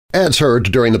Ads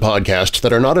heard during the podcast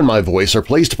that are not in my voice are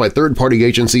placed by third-party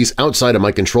agencies outside of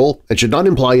my control and should not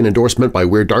imply an endorsement by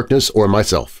Weird Darkness or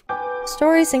myself.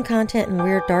 Stories and content in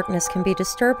Weird Darkness can be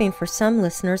disturbing for some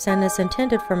listeners and is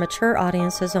intended for mature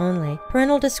audiences only.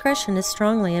 Parental discretion is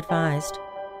strongly advised.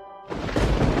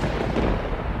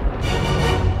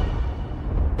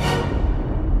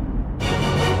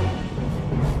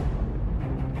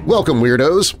 Welcome,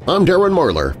 Weirdos! I'm Darren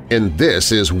Marlar, and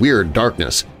this is Weird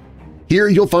Darkness. Here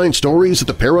you'll find stories of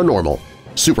the paranormal,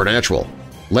 supernatural,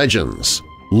 legends,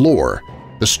 lore,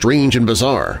 the strange and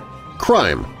bizarre,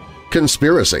 crime,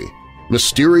 conspiracy,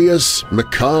 mysterious,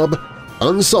 macabre,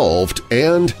 unsolved,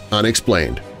 and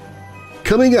unexplained.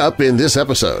 Coming up in this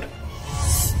episode.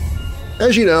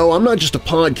 As you know, I'm not just a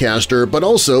podcaster but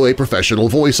also a professional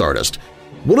voice artist.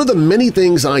 One of the many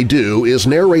things I do is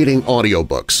narrating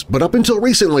audiobooks, but up until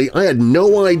recently I had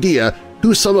no idea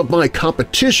who some of my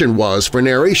competition was for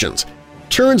narrations.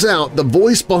 Turns out the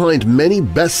voice behind many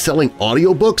best-selling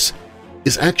audiobooks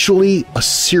is actually a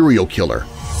serial killer.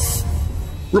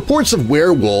 Reports of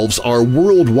werewolves are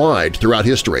worldwide throughout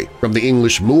history, from the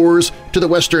English Moors to the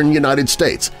western United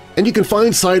States, and you can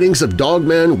find sightings of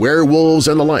dogmen, werewolves,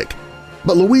 and the like.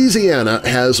 But Louisiana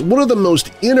has one of the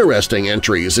most interesting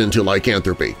entries into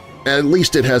lycanthropy. At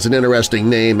least it has an interesting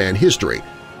name and history.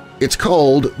 It's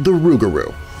called the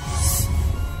Rougarou.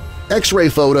 X-ray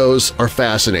photos are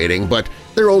fascinating, but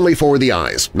they're only for the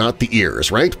eyes, not the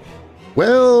ears, right?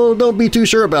 Well, don't be too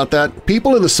sure about that.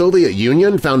 People in the Soviet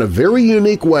Union found a very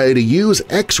unique way to use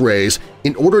X-rays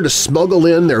in order to smuggle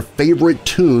in their favorite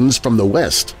tunes from the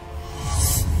West.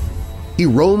 He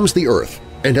roams the Earth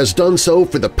and has done so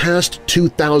for the past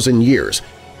 2,000 years,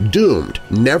 doomed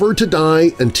never to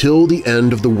die until the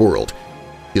end of the world.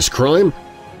 His crime?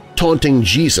 Taunting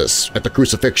Jesus at the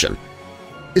Crucifixion.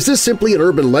 Is this simply an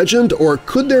urban legend, or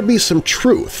could there be some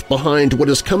truth behind what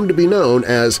has come to be known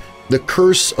as the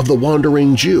Curse of the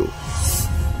Wandering Jew?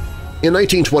 In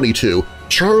 1922,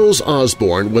 Charles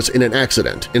Osbourne was in an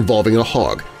accident involving a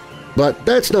hog. But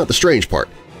that's not the strange part.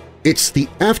 It's the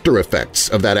after-effects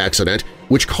of that accident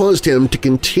which caused him to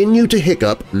continue to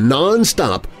hiccup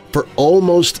non-stop for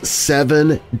almost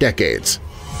 7 decades.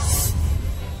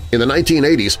 In the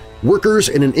 1980s, workers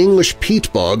in an English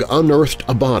peat bog unearthed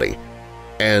a body.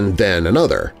 And then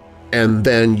another, and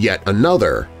then yet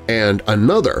another, and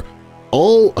another,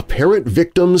 all apparent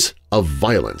victims of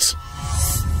violence.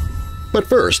 But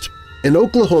first, an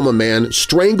Oklahoma man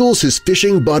strangles his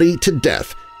fishing buddy to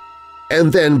death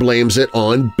and then blames it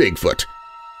on Bigfoot.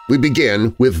 We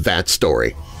begin with that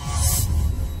story.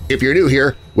 If you're new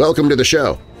here, welcome to the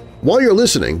show. While you're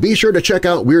listening, be sure to check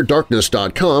out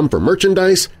WeirdDarkness.com for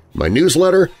merchandise, my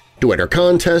newsletter, to enter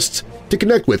contests, to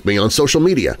connect with me on social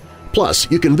media.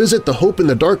 Plus, you can visit the Hope in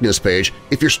the Darkness page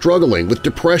if you're struggling with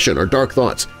depression or dark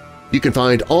thoughts. You can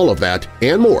find all of that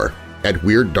and more at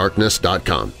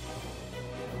WeirdDarkness.com.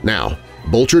 Now,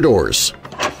 bolt your doors,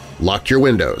 lock your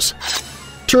windows,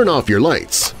 turn off your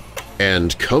lights,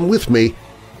 and come with me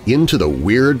into the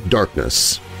Weird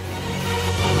Darkness.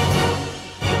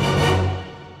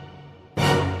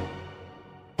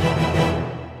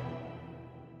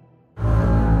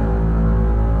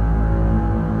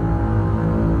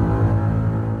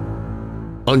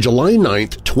 On July 9,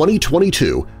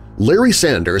 2022, Larry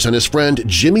Sanders and his friend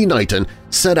Jimmy Knighton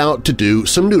set out to do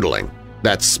some noodling –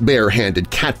 that's bare-handed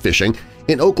catfishing –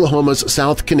 in Oklahoma's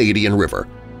South Canadian River.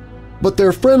 But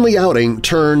their friendly outing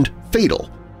turned fatal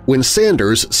when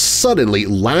Sanders suddenly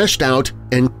lashed out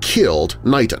and killed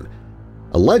Knighton,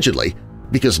 allegedly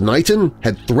because Knighton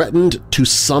had threatened to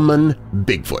summon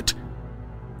Bigfoot.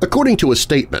 According to a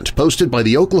statement posted by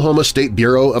the Oklahoma State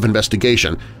Bureau of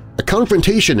Investigation, a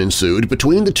confrontation ensued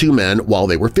between the two men while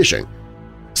they were fishing.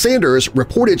 Sanders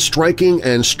reported striking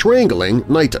and strangling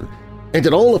Knighton, and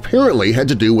it all apparently had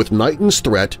to do with Knighton's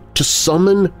threat to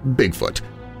summon Bigfoot.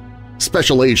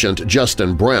 Special Agent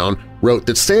Justin Brown wrote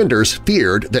that Sanders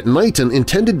feared that Knighton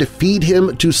intended to feed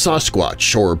him to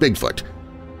Sasquatch or Bigfoot.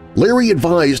 Larry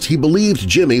advised he believed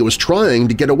Jimmy was trying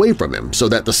to get away from him so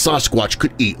that the Sasquatch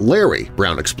could eat Larry,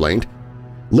 Brown explained.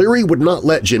 Larry would not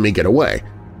let Jimmy get away.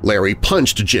 Larry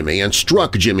punched Jimmy and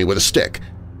struck Jimmy with a stick.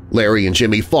 Larry and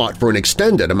Jimmy fought for an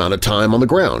extended amount of time on the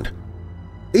ground.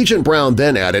 Agent Brown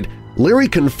then added Larry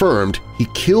confirmed he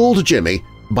killed Jimmy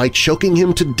by choking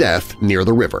him to death near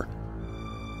the river.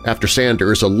 After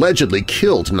Sanders allegedly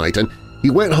killed Knighton,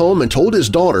 he went home and told his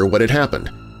daughter what had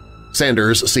happened.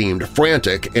 Sanders seemed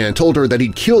frantic and told her that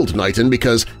he'd killed Knighton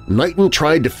because Knighton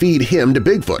tried to feed him to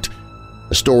Bigfoot,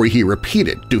 a story he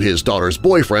repeated to his daughter's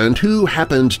boyfriend who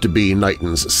happened to be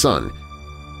Knighton's son.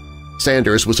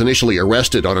 Sanders was initially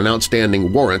arrested on an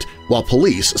outstanding warrant while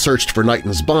police searched for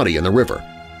Knighton's body in the river.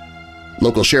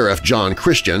 Local Sheriff John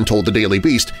Christian told the Daily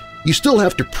Beast, "You still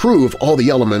have to prove all the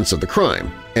elements of the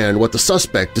crime and what the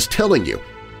suspect is telling you.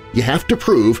 You have to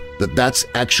prove that that's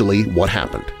actually what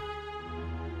happened."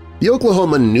 The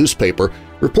Oklahoma newspaper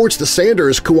reports that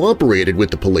Sanders cooperated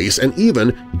with the police and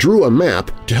even drew a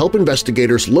map to help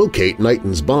investigators locate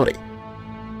Knighton's body.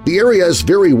 "The area is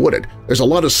very wooded. There's a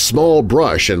lot of small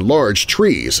brush and large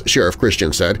trees," Sheriff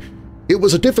Christian said. "It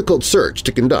was a difficult search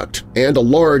to conduct and a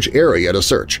large area to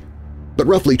search. But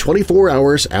roughly 24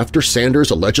 hours after Sanders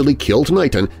allegedly killed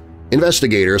Knighton,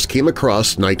 investigators came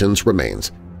across Knighton's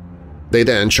remains. They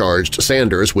then charged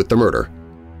Sanders with the murder.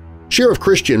 Sheriff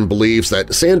Christian believes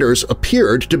that Sanders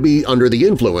appeared to be under the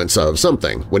influence of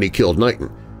something when he killed Knighton,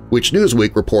 which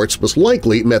Newsweek reports was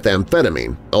likely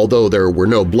methamphetamine, although there were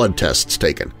no blood tests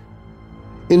taken.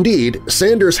 Indeed,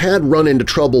 Sanders had run into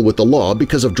trouble with the law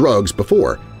because of drugs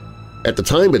before. At the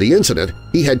time of the incident,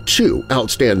 he had 2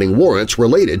 outstanding warrants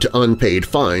related to unpaid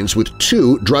fines with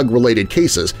 2 drug-related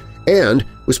cases and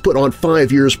was put on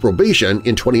 5 years probation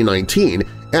in 2019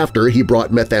 after he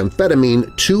brought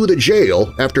methamphetamine to the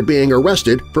jail after being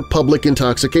arrested for public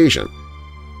intoxication.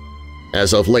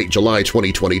 As of late July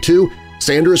 2022,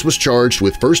 Sanders was charged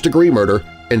with first-degree murder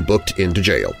and booked into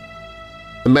jail.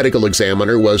 A medical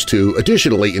examiner was to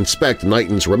additionally inspect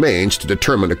Knighton's remains to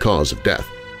determine the cause of death.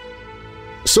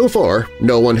 So far,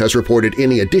 no one has reported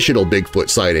any additional Bigfoot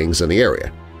sightings in the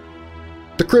area.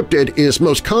 The cryptid is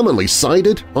most commonly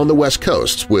sighted on the West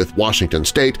Coast, with Washington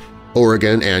State,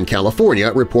 Oregon, and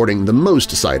California reporting the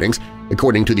most sightings,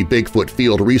 according to the Bigfoot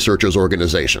Field Researchers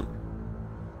Organization.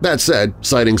 That said,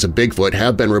 sightings of Bigfoot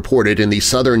have been reported in the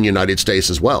southern United States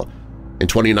as well. In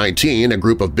 2019, a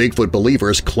group of Bigfoot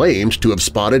believers claimed to have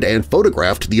spotted and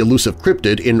photographed the elusive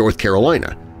cryptid in North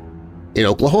Carolina. In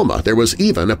Oklahoma, there was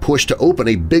even a push to open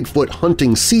a Bigfoot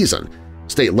hunting season.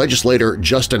 State legislator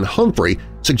Justin Humphrey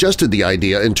suggested the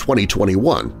idea in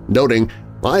 2021, noting,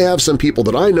 "I have some people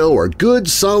that I know are good,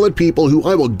 solid people who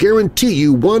I will guarantee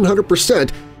you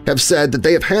 100% have said that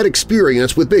they have had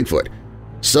experience with Bigfoot.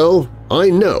 So I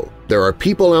know there are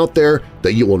people out there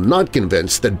that you will not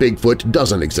convince that Bigfoot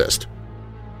doesn't exist."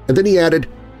 And then he added,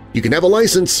 "You can have a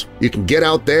license, you can get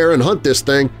out there and hunt this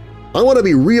thing. I want to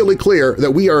be really clear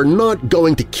that we are not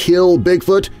going to kill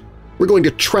Bigfoot. We're going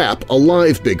to trap a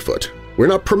live Bigfoot. We're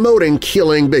not promoting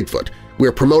killing Bigfoot.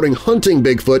 We're promoting hunting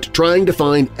Bigfoot, trying to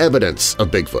find evidence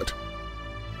of Bigfoot."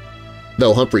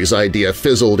 Though Humphrey's idea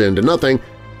fizzled into nothing,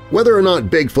 whether or not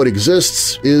Bigfoot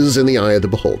exists is in the eye of the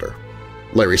beholder.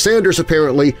 Larry Sanders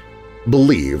apparently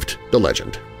believed the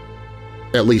legend.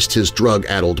 At least his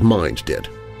drug-addled mind did.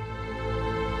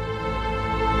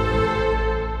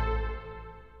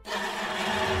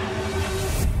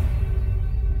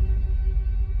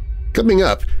 Coming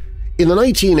up, in the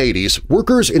 1980s,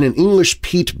 workers in an English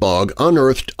peat bog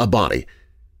unearthed a body,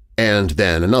 and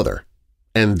then another,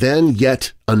 and then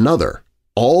yet another,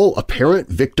 all apparent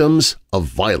victims of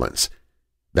violence.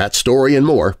 That story and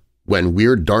more when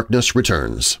Weird Darkness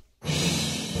returns.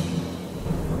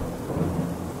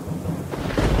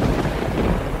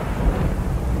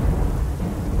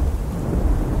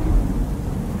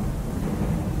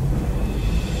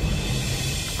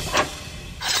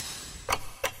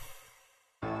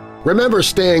 Remember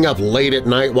staying up late at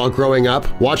night while growing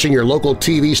up, watching your local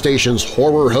TV station's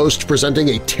horror host presenting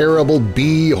a terrible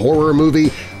B-horror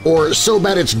movie or so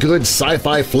bad it's good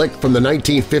sci-fi flick from the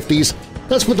 1950s?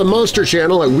 That's what the Monster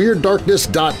Channel at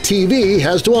WeirdDarkness.tv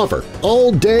has to offer,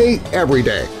 all day, every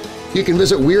day. You can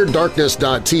visit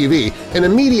WeirdDarkness.tv and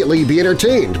immediately be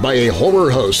entertained by a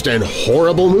horror host and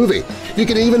horrible movie. You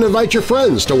can even invite your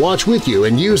friends to watch with you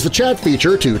and use the chat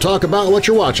feature to talk about what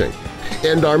you're watching.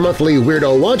 And our monthly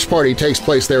Weirdo Watch Party takes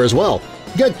place there as well.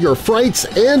 Get your frights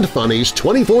and funnies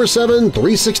 24/7,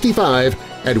 365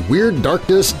 at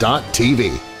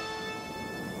WeirdDarkness.tv.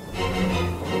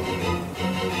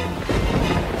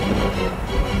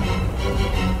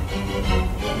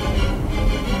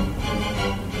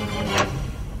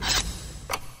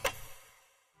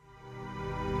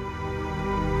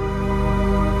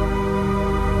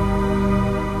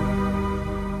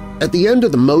 At the end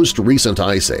of the most recent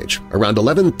Ice Age, around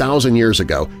 11,000 years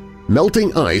ago,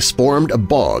 melting ice formed a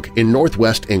bog in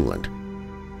northwest England.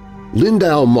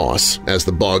 Lindow Moss, as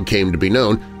the bog came to be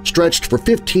known, stretched for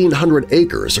 1,500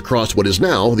 acres across what is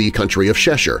now the country of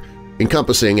Cheshire,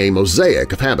 encompassing a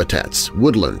mosaic of habitats,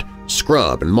 woodland,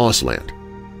 scrub, and mossland.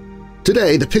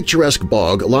 Today, the picturesque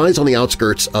bog lies on the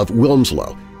outskirts of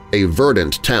Wilmslow, a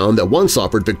verdant town that once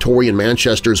offered Victorian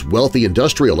Manchester's wealthy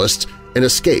industrialists an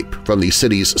escape from the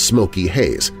city's smoky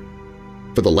haze.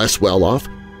 For the less well-off,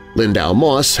 Lindow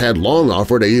Moss had long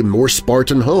offered a more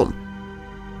Spartan home.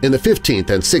 In the 15th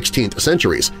and 16th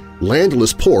centuries,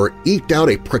 landless poor eked out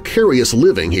a precarious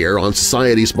living here on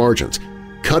society's margins,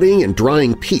 cutting and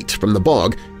drying peat from the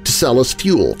bog to sell as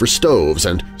fuel for stoves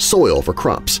and soil for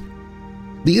crops.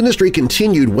 The industry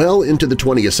continued well into the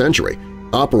 20th century,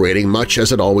 operating much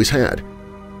as it always had.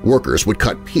 Workers would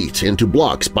cut peat into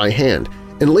blocks by hand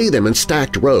and lay them in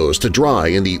stacked rows to dry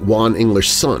in the wan English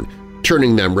sun,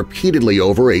 turning them repeatedly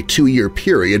over a 2-year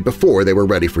period before they were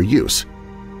ready for use.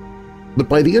 But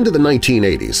by the end of the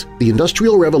 1980s, the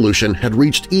Industrial Revolution had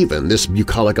reached even this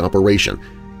bucolic operation,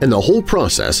 and the whole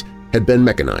process had been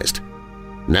mechanized.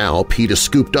 Now peat is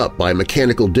scooped up by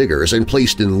mechanical diggers and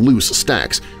placed in loose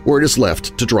stacks where it is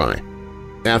left to dry.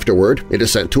 Afterward, it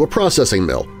is sent to a processing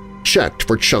mill, checked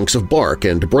for chunks of bark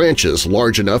and branches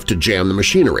large enough to jam the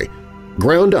machinery,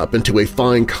 ground up into a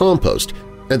fine compost,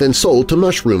 and then sold to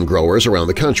mushroom growers around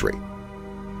the country.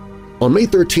 On May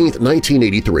 13,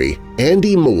 1983,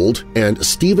 Andy Mould and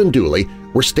Stephen Dooley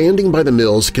were standing by the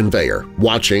mill's conveyor,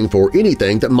 watching for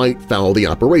anything that might foul the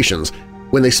operations,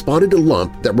 when they spotted a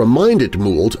lump that reminded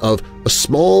Mould of a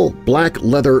small black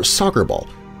leather soccer ball.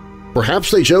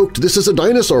 Perhaps, they joked, this is a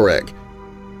dinosaur egg.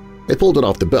 They pulled it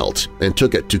off the belt and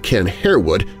took it to Ken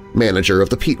Harewood, manager of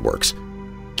the peat works.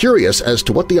 Curious as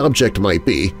to what the object might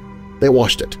be, they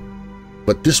washed it.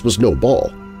 But this was no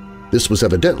ball. This was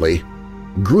evidently,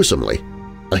 gruesomely,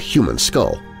 a human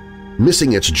skull,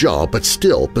 missing its jaw but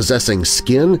still possessing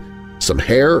skin, some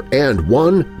hair, and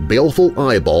one baleful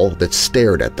eyeball that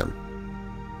stared at them.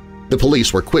 The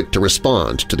police were quick to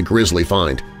respond to the grisly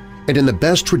find, and in the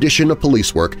best tradition of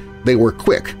police work, they were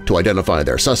quick to identify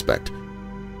their suspect.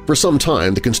 For some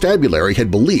time, the constabulary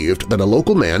had believed that a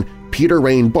local man, Peter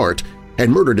Rain Bart, had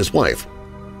murdered his wife.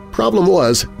 Problem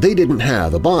was, they didn't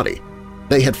have a body.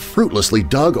 They had fruitlessly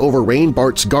dug over Rain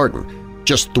Bart's garden,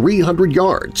 just 300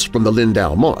 yards from the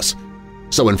Lindow Moss.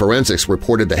 So when forensics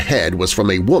reported the head was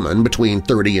from a woman between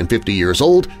 30 and 50 years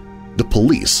old, the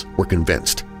police were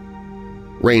convinced.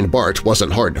 Rain Bart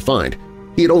wasn't hard to find.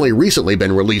 He had only recently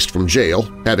been released from jail,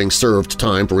 having served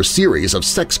time for a series of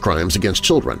sex crimes against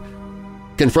children.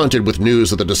 Confronted with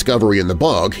news of the discovery in the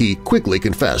bog, he quickly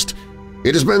confessed,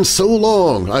 "It has been so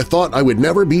long, I thought I would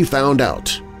never be found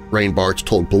out," Rain Bart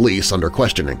told police under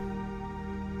questioning.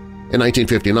 In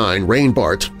 1959, Rain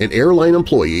Bart, an airline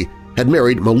employee, had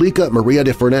married Malika Maria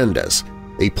de Fernandez,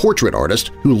 a portrait artist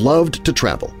who loved to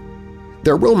travel.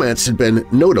 Their romance had been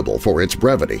notable for its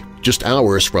brevity, just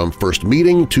hours from first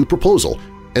meeting to proposal,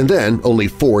 and then only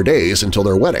 4 days until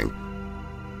their wedding.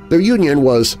 Their union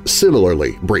was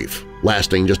similarly brief,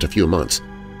 lasting just a few months.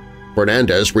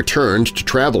 Fernandez returned to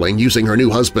traveling using her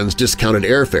new husband's discounted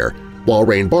airfare, while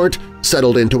Rain Bart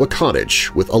settled into a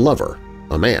cottage with a lover,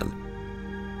 a man.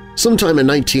 Sometime in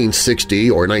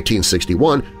 1960 or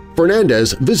 1961,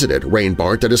 Fernandez visited Rain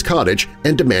Bart at his cottage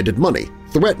and demanded money,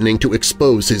 threatening to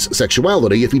expose his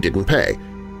sexuality if he didn't pay.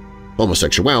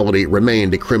 Homosexuality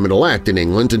remained a criminal act in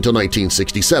England until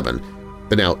 1967.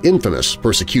 The now infamous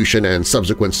persecution and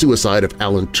subsequent suicide of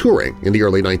Alan Turing in the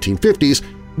early 1950s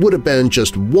would have been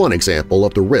just one example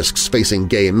of the risks facing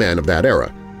gay men of that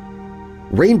era.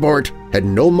 Rain Bart had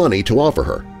no money to offer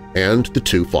her, and the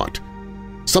two fought.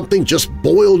 "Something just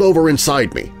boiled over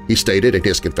inside me," he stated in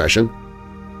his confession.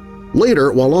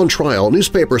 Later, while on trial,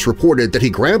 newspapers reported that he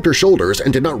grabbed her shoulders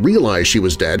and did not realize she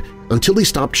was dead until he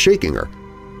stopped shaking her.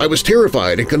 "I was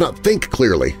terrified and could not think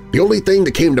clearly. The only thing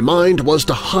that came to mind was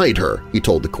to hide her," he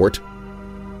told the court.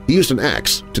 He used an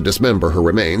axe to dismember her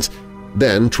remains,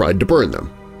 then tried to burn them.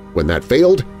 When that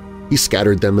failed, he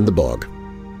scattered them in the bog.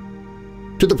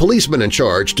 To the policeman in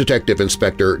charge, Detective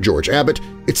Inspector George Abbott,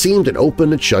 it seemed an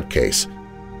open and shut case.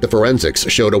 The forensics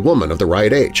showed a woman of the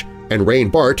right age, and Rain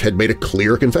Bart had made a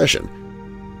clear confession.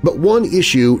 But one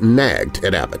issue nagged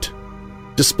at Abbott.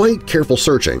 Despite careful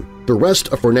searching, the rest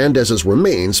of Fernandez's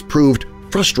remains proved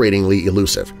frustratingly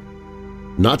elusive.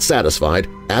 Not satisfied,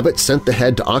 Abbott sent the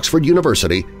head to Oxford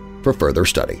University for further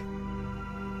study.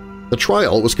 The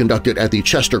trial was conducted at the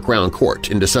Chester Crown Court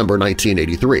in December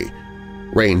 1983.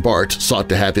 Rain Bart sought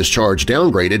to have his charge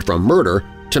downgraded from murder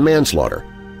to manslaughter.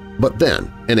 But then,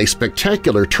 in a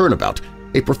spectacular turnabout,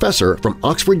 a professor from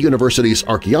Oxford University's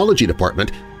archaeology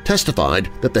department testified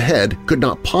that the head could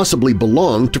not possibly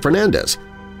belong to Fernandez.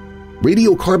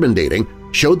 Radiocarbon dating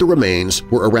showed the remains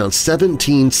were around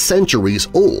 17 centuries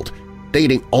old,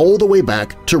 dating all the way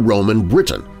back to Roman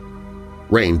Britain.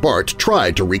 Rain Bart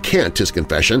tried to recant his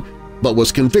confession, but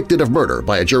was convicted of murder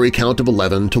by a jury count of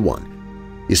 11-1.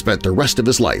 He spent the rest of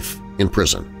his life in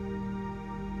prison.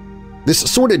 This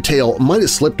sordid tale might have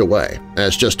slipped away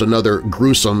as just another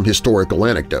gruesome historical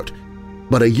anecdote.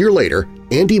 But a year later,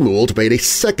 Andy Mould made a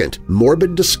second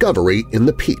morbid discovery in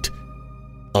the peat.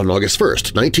 On August 1,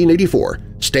 1984,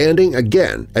 standing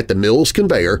again at the mill's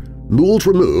conveyor, Mould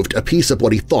removed a piece of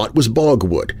what he thought was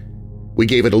bogwood. "We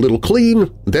gave it a little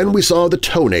clean, then we saw the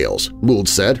toenails," Mould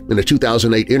said in a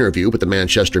 2008 interview with the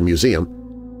Manchester Museum.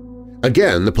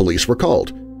 Again, the police were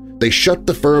called. "They shut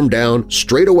the firm down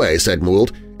straight away," said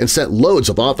Mould, and sent loads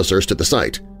of officers to the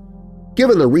site.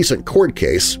 Given the recent court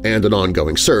case and an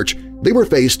ongoing search, they were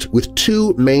faced with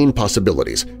two main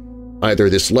possibilities. Either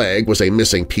this leg was a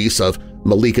missing piece of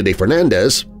Malika de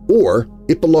Fernandez, or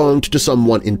it belonged to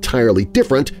someone entirely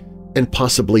different and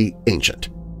possibly ancient.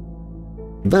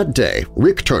 That day,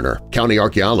 Rick Turner, county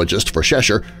archaeologist for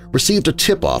Cheshire, received a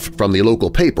tip-off from the local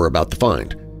paper about the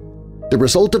find. The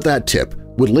result of that tip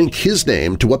would link his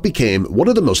name to what became one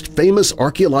of the most famous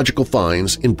archaeological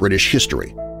finds in British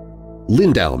history –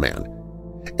 Lindow Man.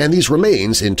 And these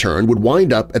remains, in turn, would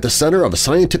wind up at the center of a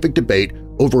scientific debate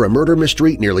over a murder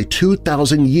mystery nearly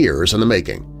 2,000 years in the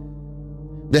making.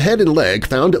 The head and leg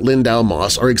found at Lindow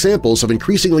Moss are examples of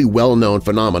increasingly well-known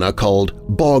phenomena called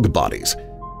bog bodies.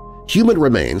 Human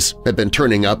remains have been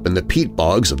turning up in the peat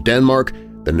bogs of Denmark,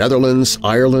 the Netherlands,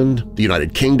 Ireland, the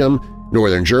United Kingdom,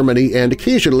 northern Germany, and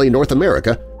occasionally North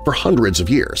America for hundreds of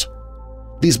years.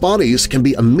 These bodies can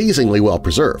be amazingly well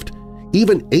preserved.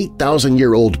 Even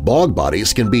 8,000-year-old bog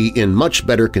bodies can be in much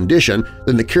better condition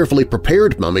than the carefully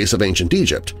prepared mummies of ancient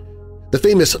Egypt. The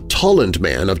famous Tolland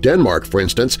man of Denmark, for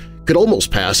instance, could almost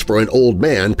pass for an old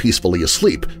man peacefully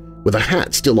asleep, with a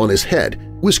hat still on his head,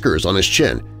 whiskers on his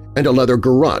chin, and a leather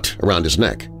garrote around his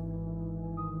neck.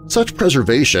 Such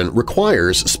preservation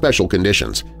requires special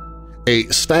conditions. A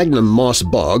sphagnum moss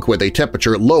bog with a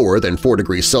temperature lower than 4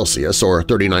 degrees Celsius or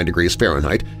 39 degrees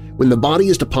Fahrenheit when the body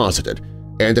is deposited,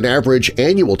 and an average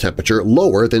annual temperature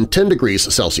lower than 10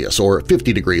 degrees Celsius or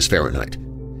 50 degrees Fahrenheit.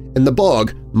 And the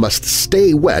bog must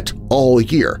stay wet all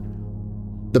year.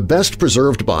 The best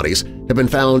preserved bodies have been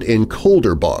found in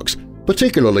colder bogs,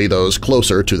 particularly those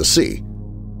closer to the sea.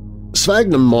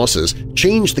 Sphagnum mosses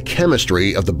change the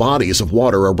chemistry of the bodies of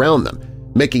water around them,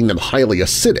 making them highly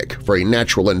acidic for a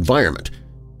natural environment,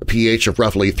 a pH of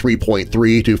roughly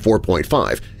 3.3 to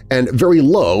 4.5, and very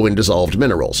low in dissolved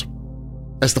minerals.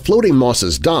 As the floating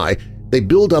mosses die, they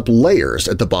build up layers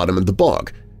at the bottom of the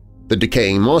bog. The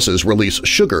decaying mosses release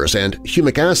sugars and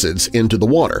humic acids into the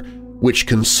water, which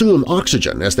consume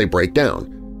oxygen as they break down.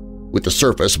 With the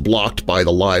surface blocked by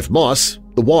the live moss,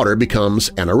 the water becomes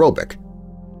anaerobic.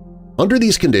 Under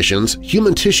these conditions,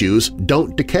 human tissues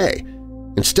don't decay.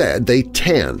 Instead, they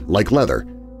tan like leather.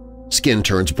 Skin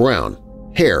turns brown,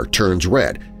 hair turns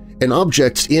red, and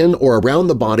objects in or around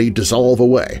the body dissolve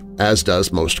away, as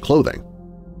does most clothing.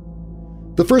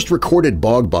 The first recorded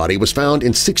bog body was found in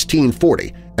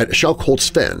 1640 at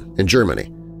Schalkholz-Fenn in Germany.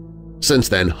 Since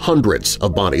then, hundreds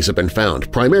of bodies have been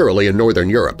found, primarily in northern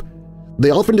Europe.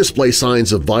 They often display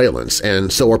signs of violence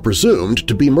and so are presumed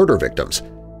to be murder victims.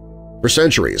 For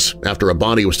centuries, after a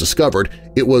body was discovered,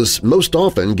 it was most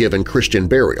often given Christian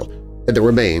burial, and the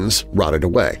remains rotted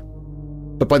away.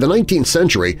 But by the 19th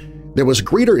century, there was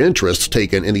greater interest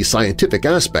taken in the scientific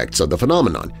aspects of the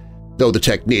phenomenon, though the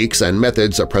techniques and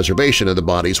methods of preservation of the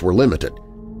bodies were limited.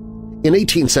 In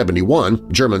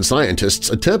 1871, German scientists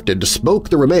attempted to smoke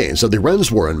the remains of the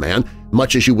Renswarren man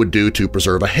much as you would do to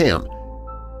preserve a ham.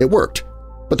 It worked,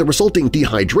 but the resulting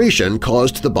dehydration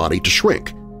caused the body to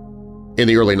shrink. In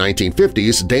the early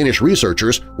 1950s, Danish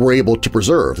researchers were able to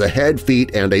preserve the head,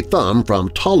 feet, and a thumb from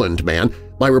Tolland man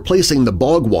by replacing the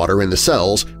bog water in the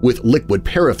cells with liquid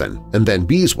paraffin and then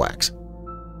beeswax.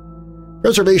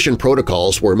 Preservation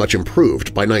protocols were much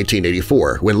improved by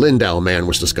 1984 when Lindow Man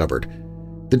was discovered.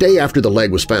 The day after the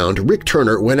leg was found, Rick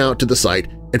Turner went out to the site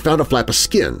and found a flap of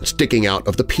skin sticking out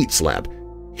of the peat slab.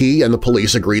 He and the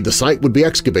police agreed the site would be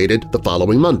excavated the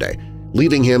following Monday,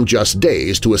 leaving him just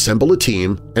days to assemble a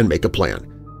team and make a plan.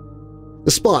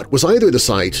 The spot was either the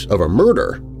site of a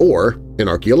murder or an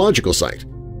archaeological site.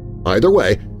 Either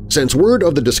way, since word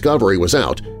of the discovery was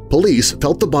out, police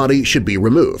felt the body should be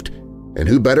removed, and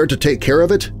who better to take care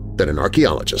of it than an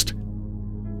archaeologist?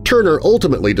 Turner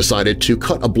ultimately decided to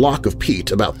cut a block of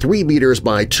peat about 3 meters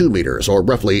by 2 meters or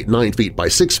roughly 9 feet by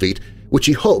 6 feet, which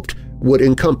he hoped would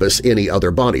encompass any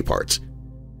other body parts.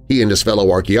 He and his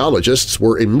fellow archaeologists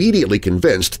were immediately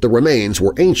convinced the remains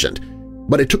were ancient,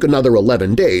 but it took another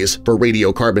 11 days for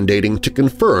radiocarbon dating to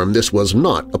confirm this was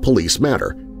not a police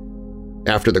matter.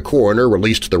 After the coroner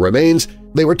released the remains,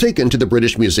 they were taken to the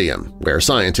British Museum, where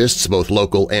scientists, both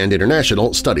local and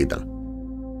international, studied them.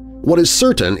 What is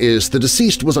certain is the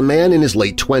deceased was a man in his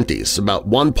late 20s, about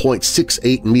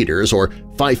 1.68 meters or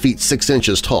 5 feet 6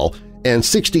 inches tall, and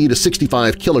 60 to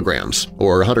 65 kilograms,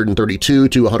 or 132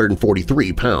 to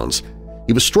 143 pounds.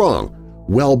 He was strong,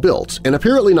 well-built, and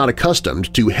apparently not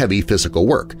accustomed to heavy physical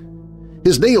work.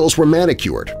 His nails were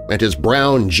manicured, and his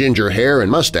brown ginger hair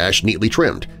and mustache neatly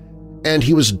trimmed, and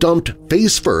he was dumped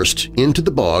face-first into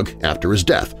the bog after his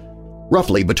death,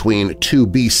 roughly between 2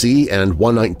 BC and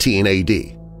 119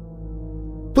 AD.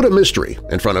 Put a mystery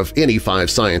in front of any 5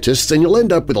 scientists and you'll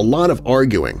end up with a lot of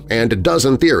arguing and a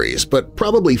dozen theories, but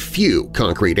probably few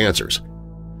concrete answers.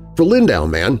 For Lindow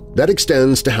Man, that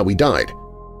extends to how he died.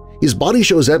 His body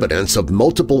shows evidence of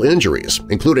multiple injuries,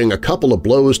 including a couple of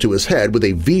blows to his head with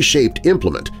a V-shaped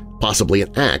implement, possibly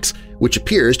an axe, which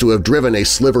appears to have driven a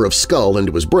sliver of skull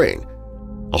into his brain.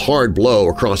 A hard blow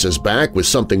across his back with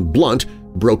something blunt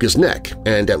broke his neck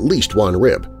and at least one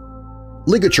rib.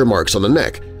 Ligature marks on the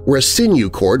neck, where a sinew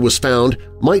cord was found,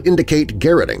 might indicate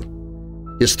garroting.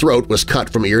 His throat was cut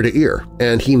from ear to ear,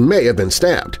 and he may have been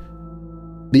stabbed.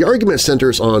 The argument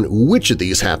centers on which of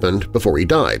these happened before he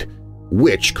died,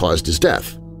 which caused his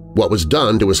death, what was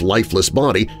done to his lifeless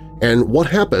body, and what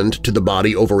happened to the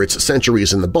body over its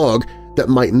centuries in the bog that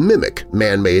might mimic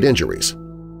man-made injuries.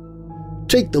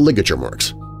 Take the ligature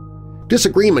marks.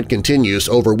 Disagreement continues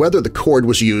over whether the cord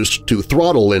was used to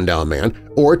throttle Lindow Man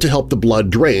or to help the blood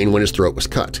drain when his throat was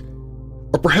cut.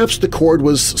 Or perhaps the cord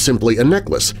was simply a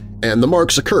necklace, and the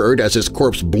marks occurred as his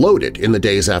corpse bloated in the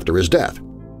days after his death.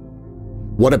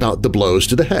 What about the blows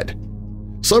to the head?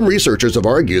 Some researchers have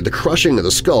argued the crushing of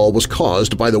the skull was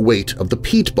caused by the weight of the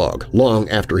peat bog long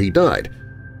after he died.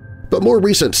 But more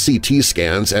recent CT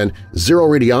scans and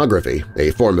xeroradiography,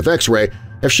 a form of X-ray,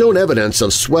 have shown evidence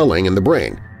of swelling in the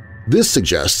brain. This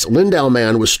suggests Lindow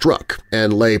Man was struck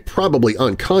and lay probably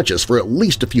unconscious for at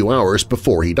least a few hours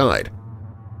before he died.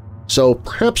 So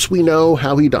perhaps we know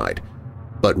how he died.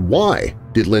 But why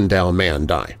did Lindow Man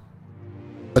die?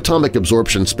 Atomic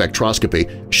absorption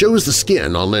spectroscopy shows the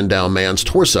skin on Lindow Man's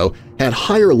torso had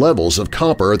higher levels of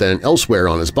copper than elsewhere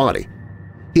on his body.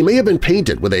 He may have been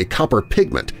painted with a copper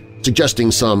pigment,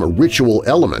 suggesting some ritual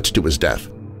element to his death.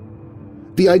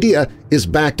 The idea is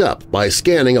backed up by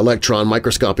scanning electron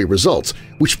microscopy results,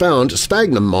 which found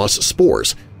sphagnum moss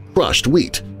spores, crushed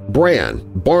wheat, bran,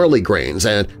 barley grains,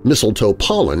 and mistletoe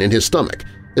pollen in his stomach,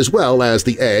 as well as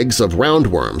the eggs of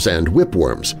roundworms and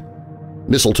whipworms.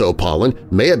 Mistletoe pollen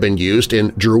may have been used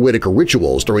in Druidic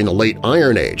rituals during the late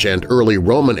Iron Age and early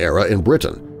Roman era in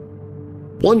Britain.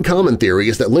 One common theory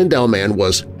is that Lindow Man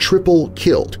was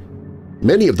triple-killed.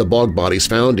 Many of the bog bodies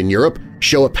found in Europe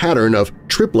show a pattern of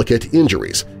triplicate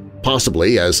injuries,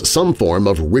 possibly as some form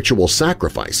of ritual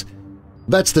sacrifice.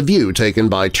 That's the view taken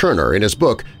by Turner in his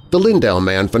book The Lindow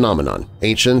Man Phenomenon,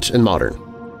 Ancient and Modern.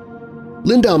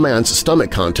 Lindow Man's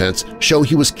stomach contents show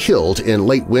he was killed in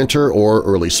late winter or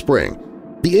early spring.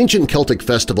 The ancient Celtic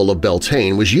festival of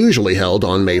Beltane was usually held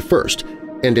on May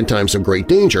 1st, and in times of great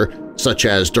danger, such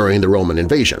as during the Roman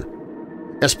invasion.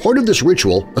 As part of this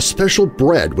ritual, a special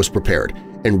bread was prepared,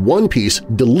 and one piece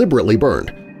deliberately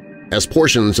burned. As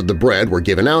portions of the bread were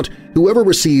given out, whoever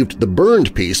received the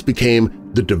burned piece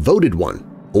became the devoted one,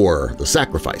 or the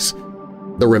sacrifice.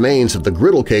 The remains of the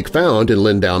griddle cake found in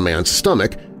Lindow Man's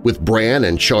stomach, with bran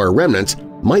and char remnants,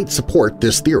 might support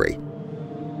this theory.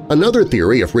 Another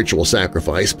theory of ritual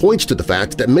sacrifice points to the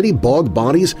fact that many bog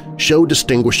bodies show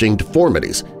distinguishing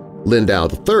deformities. Lindow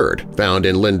III, found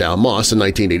in Lindow Moss in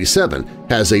 1987,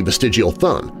 has a vestigial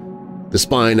thumb. The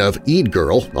spine of Eid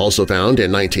Girl, also found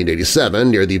in 1987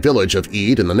 near the village of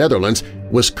Eid in the Netherlands,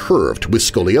 was curved with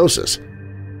scoliosis.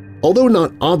 Although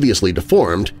not obviously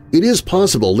deformed, it is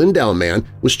possible Lindow Man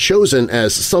was chosen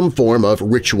as some form of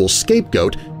ritual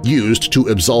scapegoat used to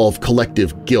absolve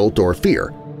collective guilt or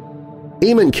fear.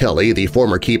 Eamon Kelly, the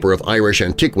former keeper of Irish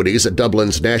antiquities at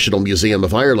Dublin's National Museum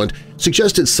of Ireland,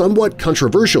 suggested somewhat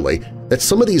controversially that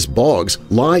some of these bogs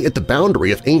lie at the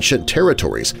boundary of ancient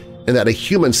territories and that a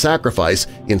human sacrifice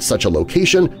in such a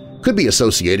location could be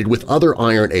associated with other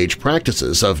Iron Age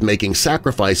practices of making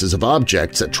sacrifices of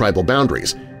objects at tribal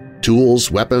boundaries – tools,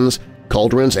 weapons,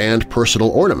 cauldrons, and personal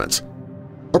ornaments.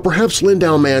 Or perhaps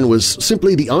Lindow Man was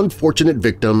simply the unfortunate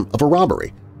victim of a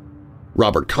robbery.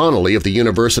 Robert Connolly of the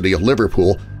University of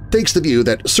Liverpool takes the view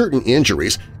that certain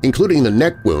injuries, including the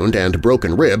neck wound and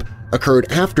broken rib,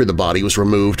 occurred after the body was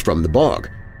removed from the bog.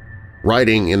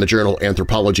 Writing in the journal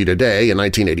Anthropology Today in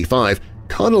 1985,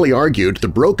 Connolly argued the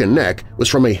broken neck was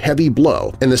from a heavy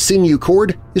blow and the sinew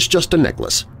cord is just a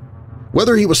necklace.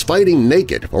 Whether he was fighting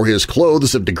naked or his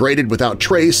clothes have degraded without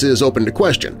trace is open to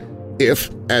question.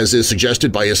 If, as is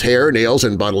suggested by his hair, nails,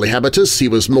 and bodily habitus, he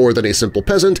was more than a simple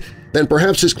peasant, then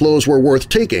perhaps his clothes were worth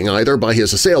taking either by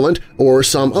his assailant or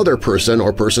some other person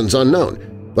or persons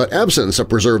unknown. but absence of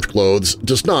preserved clothes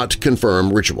does not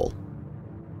confirm ritual.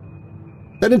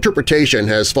 That interpretation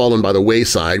has fallen by the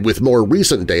wayside with more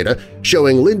recent data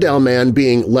showing Lindow Man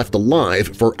being left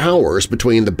alive for hours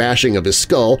between the bashing of his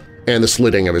skull and the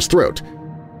slitting of his throat.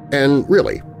 And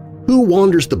really, who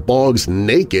wanders the bogs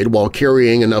naked while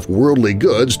carrying enough worldly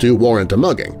goods to warrant a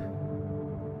mugging?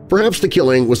 Perhaps the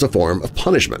killing was a form of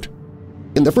punishment.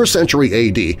 In the 1st century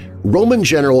AD, Roman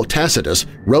general Tacitus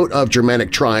wrote of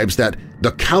Germanic tribes that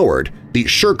the coward, the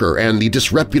shirker, and the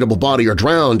disreputable body are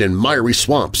drowned in miry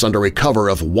swamps under a cover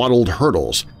of wattled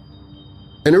hurdles.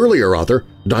 An earlier author,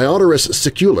 Diodorus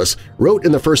Siculus, wrote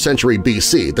in the 1st century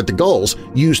BC that the Gauls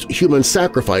used human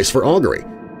sacrifice for augury.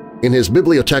 In his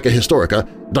Bibliotheca Historica,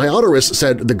 Diodorus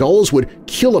said the Gauls would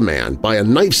kill a man by a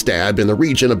knife stab in the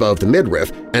region above the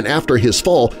midriff, and after his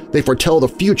fall they foretell the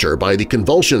future by the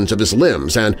convulsions of his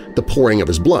limbs and the pouring of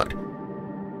his blood.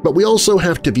 But we also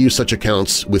have to view such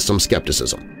accounts with some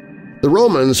skepticism. The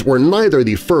Romans were neither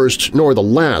the first nor the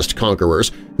last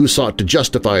conquerors who sought to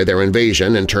justify their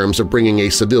invasion in terms of bringing a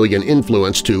civilian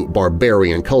influence to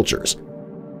barbarian cultures.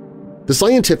 The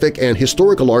scientific and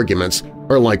historical arguments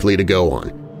are likely to go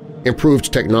on.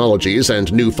 Improved technologies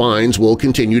and new finds will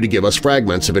continue to give us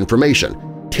fragments of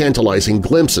information, tantalizing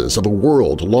glimpses of a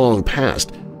world long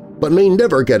past, but may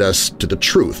never get us to the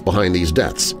truth behind these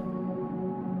deaths.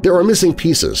 There are missing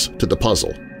pieces to the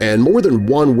puzzle, and more than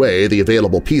one way the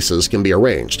available pieces can be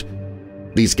arranged.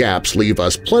 These gaps leave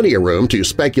us plenty of room to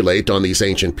speculate on these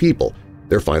ancient people,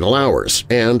 their final hours,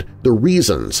 and the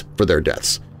reasons for their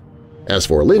deaths. As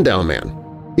for Lindow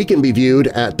Man, he can be viewed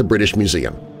at the British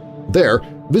Museum. There,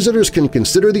 visitors can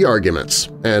consider the arguments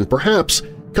and perhaps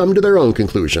come to their own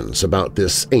conclusions about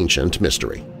this ancient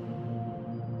mystery.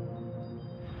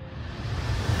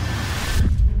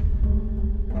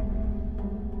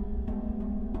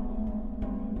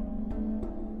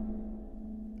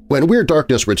 When Weird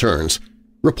Darkness returns,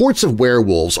 reports of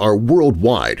werewolves are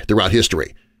worldwide throughout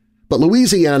history, but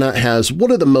Louisiana has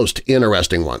one of the most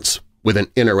interesting ones, with an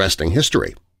interesting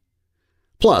history.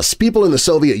 Plus, people in the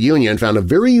Soviet Union found a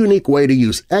very unique way to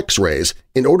use X-rays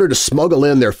in order to smuggle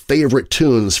in their favorite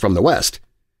tunes from the West.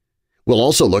 We'll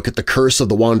also look at the curse of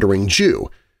the Wandering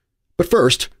Jew. But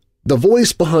first, the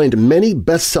voice behind many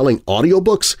best-selling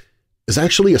audiobooks is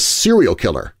actually a serial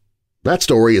killer. That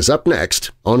story is up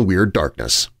next on Weird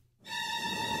Darkness.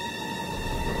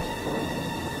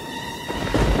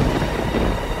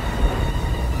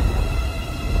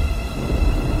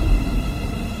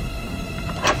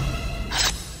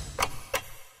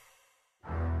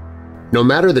 No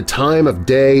matter the time of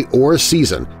day or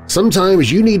season,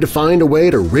 sometimes you need to find a way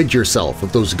to rid yourself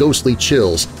of those ghostly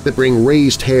chills that bring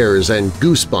raised hairs and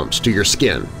goosebumps to your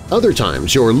skin. Other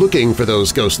times you're looking for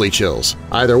those ghostly chills.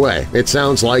 Either way, it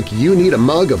sounds like you need a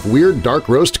mug of Weird Dark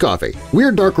Roast coffee.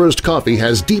 Weird Dark Roast coffee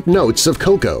has deep notes of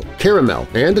cocoa, caramel,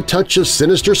 and a touch of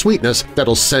sinister sweetness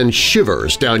that'll send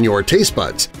shivers down your taste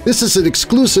buds. This is an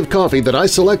exclusive coffee that I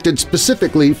selected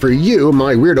specifically for you,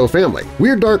 my weirdo family.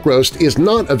 Weird Dark Roast is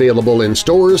not available in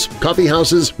stores, coffee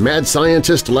houses, mad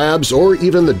scientist labs, or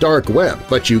even the dark web,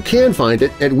 but you can find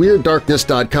it at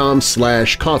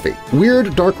weirddarkness.com/coffee.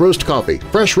 Weird Dark Roast coffee,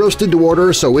 fresh roasted to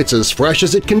order so it's as fresh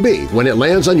as it can be when it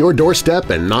lands on your doorstep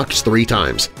and knocks 3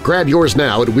 times. Grab yours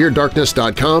now at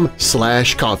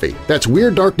weirddarkness.com/coffee. That's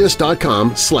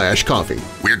weirddarkness.com/coffee.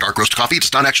 Weird Dark Roast coffee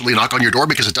does not actually knock on your door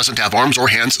because it doesn't have arms or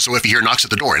hands, so if you hear knocks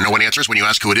at the door and no one answers when you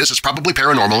ask who it is, it's probably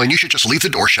paranormal and you should just leave the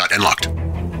door shut and locked.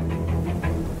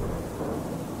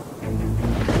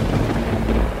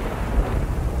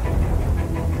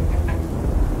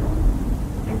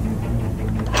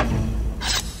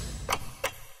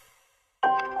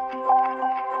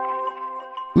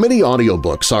 Many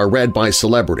audiobooks are read by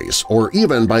celebrities or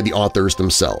even by the authors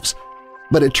themselves,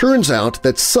 but it turns out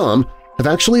that some have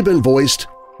actually been voiced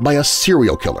by a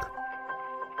serial killer.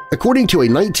 According to a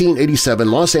 1987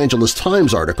 Los Angeles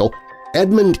Times article,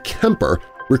 Edmund Kemper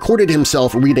recorded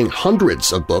himself reading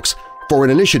hundreds of books for an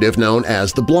initiative known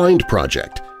as the Blind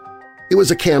Project. It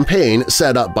was a campaign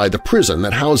set up by the prison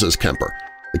that houses Kemper,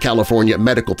 the California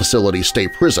Medical Facility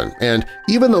State Prison, and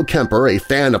even though Kemper, a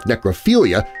fan of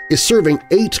necrophilia, is serving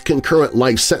 8 concurrent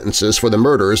life sentences for the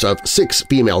murders of 6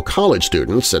 female college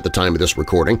students at the time of this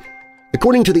recording,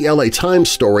 according to the LA Times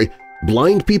story,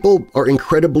 blind people are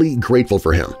incredibly grateful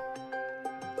for him.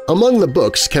 Among the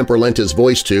books Kemper lent his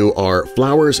voice to are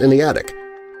Flowers in the Attic,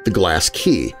 The Glass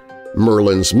Key,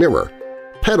 Merlin's Mirror,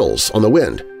 Petals on the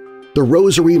Wind, The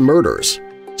Rosary Murders,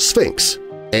 Sphinx,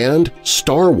 and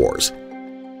Star Wars.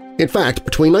 In fact,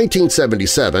 between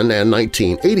 1977 and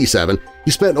 1987,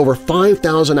 he spent over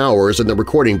 5,000 hours in the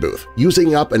recording booth,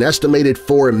 using up an estimated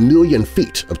 4 million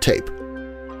feet of tape.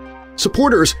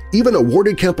 Supporters even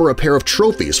awarded Kemper a pair of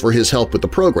trophies for his help with the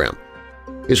program.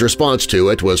 His response to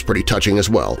it was pretty touching as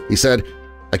well. He said,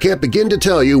 "I can't begin to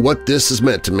tell you what this has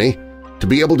meant to me, to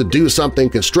be able to do something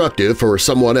constructive for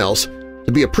someone else,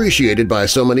 to be appreciated by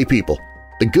so many people,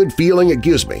 the good feeling it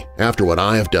gives me after what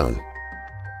I have done."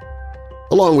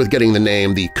 Along with getting the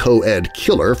name the Co-Ed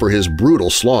Killer for his brutal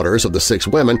slaughters of the 6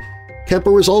 women,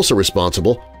 Kemper is also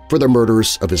responsible for the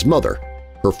murders of his mother,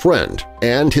 her friend,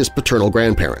 and his paternal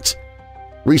grandparents.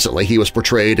 Recently, he was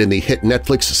portrayed in the hit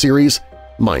Netflix series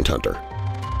Mindhunter.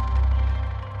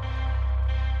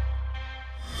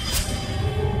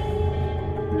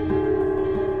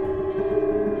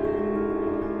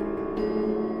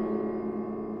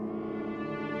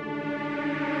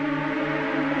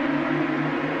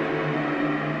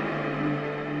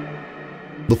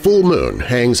 The full moon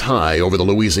hangs high over the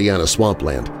Louisiana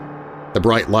swampland. The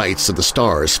bright lights of the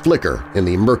stars flicker in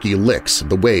the murky licks of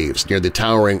the waves near the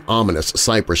towering, ominous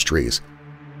cypress trees.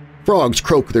 Frogs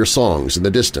croak their songs in the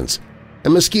distance,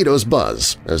 and mosquitoes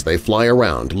buzz as they fly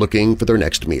around looking for their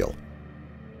next meal.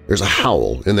 There's a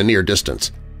howl in the near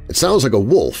distance. It sounds like a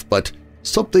wolf, but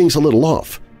something's a little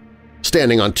off.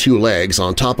 Standing on 2 legs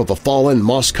on top of a fallen,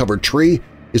 moss-covered tree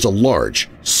is a large,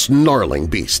 snarling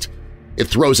beast. It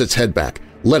throws its head back,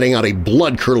 letting out a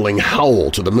blood-curdling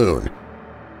howl to the moon.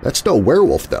 That's no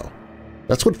werewolf, though.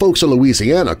 That's what folks in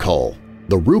Louisiana call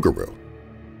the Rougarou.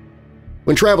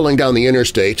 When traveling down the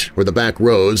interstate or the back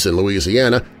roads in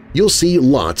Louisiana, you'll see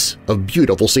lots of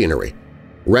beautiful scenery.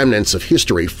 Remnants of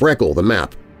history freckle the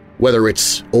map, whether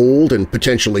it's old and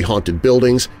potentially haunted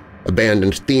buildings,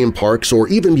 abandoned theme parks, or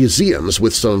even museums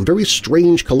with some very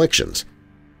strange collections.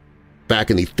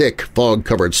 Back in the thick,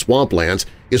 fog-covered swamplands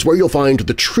is where you'll find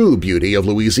the true beauty of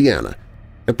Louisiana,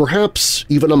 and perhaps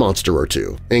even a monster or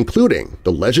two, including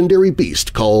the legendary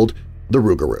beast called the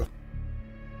Rougarou.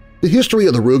 The history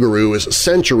of the Rougarou is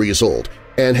centuries old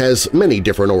and has many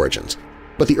different origins,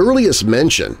 but the earliest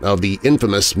mention of the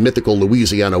infamous mythical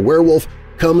Louisiana werewolf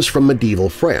comes from medieval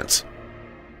France.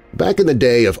 Back in the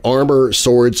day of armor,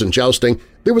 swords, and jousting,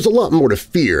 there was a lot more to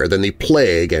fear than the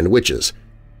plague and witches.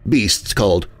 Beasts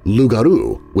called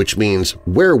Lougarou, which means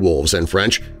werewolves in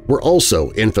French, were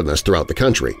also infamous throughout the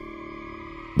country.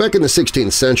 Back in the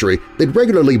 16th century, they'd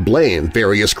regularly blame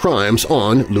various crimes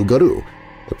on Lougarou.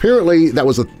 Apparently, that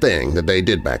was a thing that they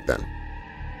did back then.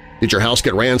 Did your house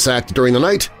get ransacked during the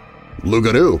night?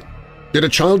 Lougarou. Did a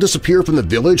child disappear from the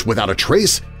village without a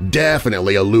trace?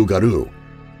 Definitely a Lougarou.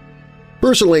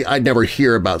 Personally, I'd never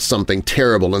hear about something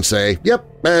terrible and say, "Yep,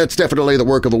 that's definitely the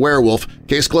work of a werewolf,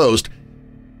 case closed."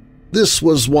 This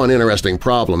was one interesting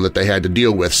problem that they had to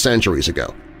deal with centuries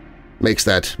ago. Makes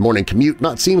that morning commute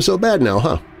not seem so bad now,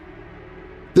 huh?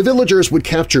 The villagers would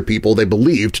capture people they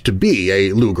believed to be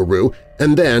a Lougarou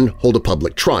and then hold a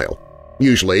public trial.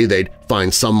 Usually they'd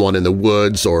find someone in the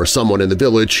woods or someone in the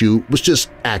village who was just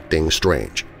acting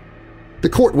strange. The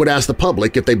court would ask the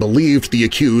public if they believed the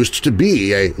accused to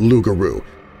be a Lougarou,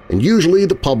 and usually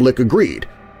the public agreed,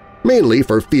 mainly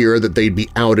for fear that they'd be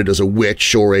outed as a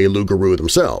witch or a Lougarou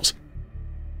themselves.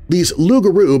 These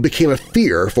Lougarou became a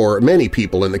fear for many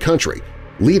people in the country,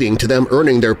 leading to them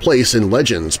earning their place in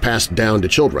legends passed down to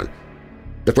children.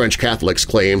 The French Catholics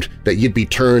claimed that you'd be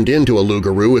turned into a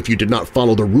Lougarou if you did not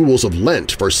follow the rules of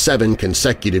Lent for 7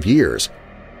 consecutive years.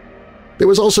 There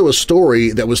was also a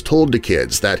story that was told to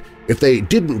kids that if they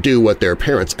didn't do what their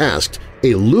parents asked,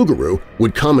 a Lougarou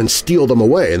would come and steal them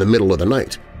away in the middle of the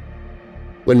night.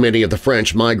 When many of the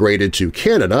French migrated to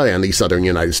Canada and the southern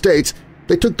United States,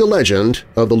 they took the legend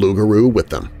of the Lougarou with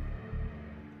them.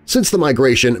 Since the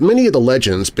migration, many of the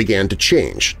legends began to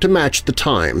change to match the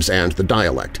times and the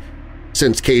dialect.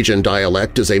 Since Cajun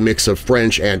dialect is a mix of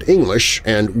French and English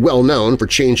and well known for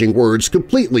changing words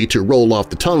completely to roll off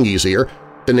the tongue easier,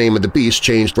 the name of the beast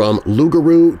changed from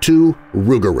Lougarou to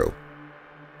Rougarou.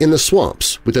 In the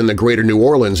swamps within the greater New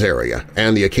Orleans area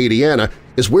and the Acadiana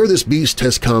is where this beast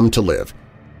has come to live.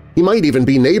 He might even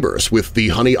be neighbors with the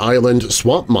Honey Island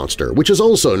swamp monster, which is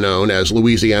also known as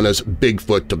Louisiana's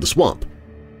Bigfoot of the swamp.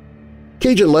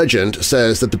 Cajun legend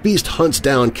says that the beast hunts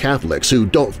down Catholics who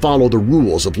don't follow the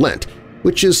rules of Lent,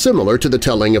 which is similar to the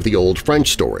telling of the old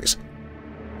French stories.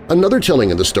 Another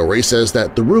telling in the story says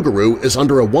that the Rougarou is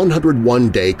under a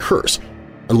 101-day curse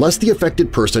unless the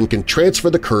affected person can transfer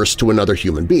the curse to another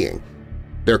human being.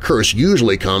 Their curse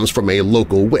usually comes from a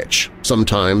local witch,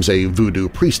 sometimes a voodoo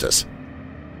priestess.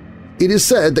 It is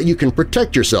said that you can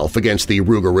protect yourself against the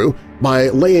Rougarou by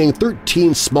laying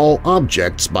 13 small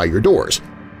objects by your doors.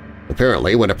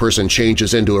 Apparently, when a person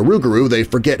changes into a Rougarou, they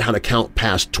forget how to count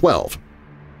past 12,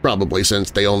 probably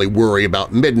since they only worry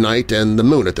about midnight and the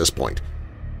moon at this point.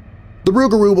 The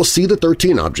Rougarou will see the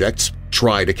 13 objects,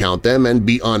 try to count them, and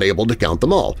be unable to count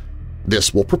them all.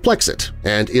 This will perplex it,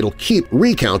 and it'll keep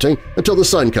recounting until the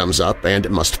sun comes up and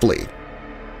it must flee.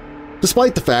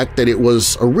 Despite the fact that it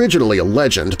was originally a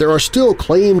legend, there are still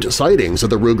claimed sightings of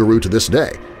the Rougarou to this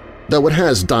day, though it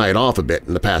has died off a bit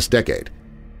in the past decade.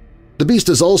 The beast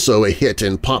is also a hit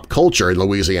in pop culture in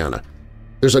Louisiana.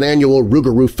 There's an annual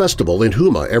Rougarou festival in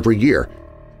Houma every year,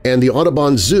 and the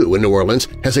Audubon Zoo in New Orleans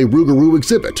has a Rougarou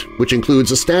exhibit, which includes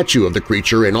a statue of the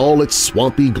creature in all its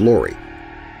swampy glory.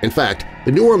 In fact,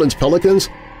 the New Orleans Pelicans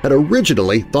had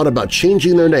originally thought about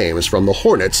changing their names from the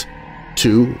Hornets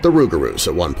to the Rougarous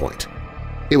at one point.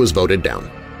 It was voted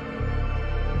down.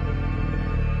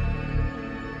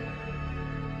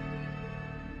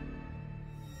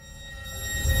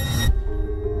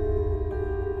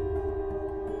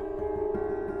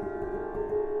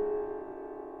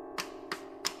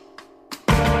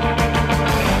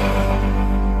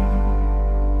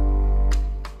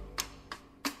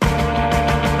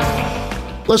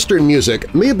 Western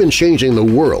music may have been changing the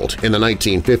world in the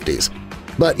 1950s,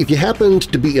 but if you happened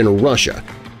to be in Russia,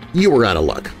 you were out of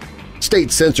luck.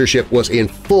 State censorship was in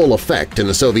full effect in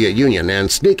the Soviet Union,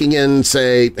 and sneaking in,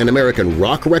 say, an American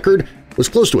rock record was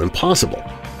close to impossible.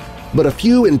 But a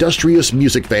few industrious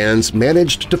music fans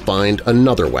managed to find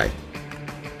another way.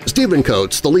 Stephen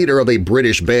Coates, the leader of a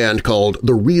British band called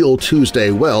the Real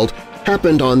Tuesday Weld,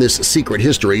 happened on this secret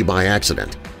history by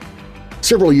accident.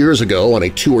 Several years ago, on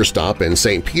a tour stop in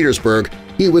St. Petersburg,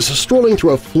 he was strolling through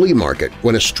a flea market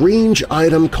when a strange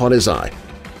item caught his eye.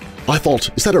 "I thought,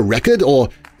 is that a record or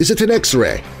is it an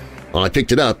X-ray? I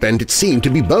picked it up and it seemed to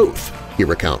be both," he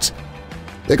recounts.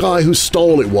 "The guy whose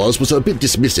stole it was a bit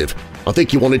dismissive. I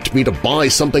think he wanted me to buy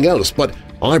something else, but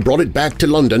I brought it back to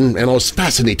London and I was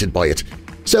fascinated by it.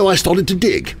 So I started to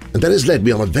dig, and that has led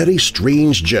me on a very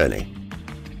strange journey."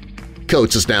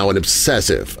 Coates is now an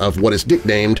obsessive of what is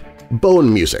nicknamed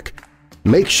bone music,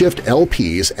 makeshift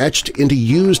LPs etched into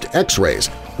used X-rays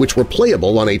which were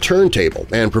playable on a turntable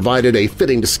and provided a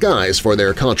fitting disguise for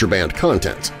their contraband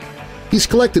contents. He's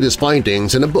collected his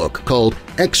findings in a book called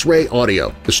X-Ray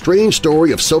Audio, The Strange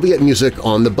Story of Soviet Music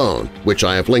on the Bone, which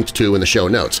I have linked to in the show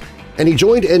notes, and he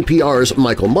joined NPR's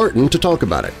Michael Martin to talk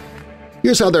about it.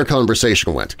 Here's how their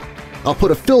conversation went. I'll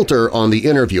put a filter on the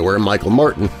interviewer, Michael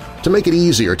Martin, to make it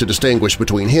easier to distinguish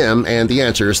between him and the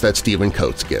answers that Stephen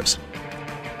Coates gives.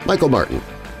 Michael Martin: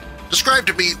 "Describe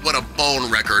to me what a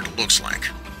bone record looks like.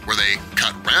 Were they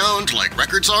cut round like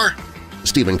records are?"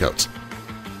 Stephen Coates: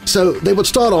 "So they would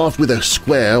start off with a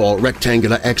square or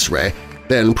rectangular X-ray,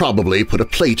 then probably put a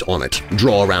plate on it,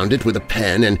 draw around it with a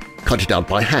pen and cut it out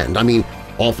by hand. I mean,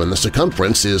 often the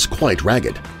circumference is quite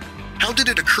ragged." "How did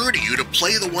it occur to you to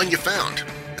play the one you found?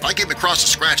 If I came across a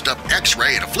scratched-up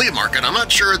X-ray at a flea market, I'm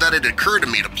not sure that it occurred to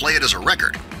me to play it as a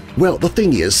record." "Well, the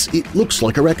thing is, it looks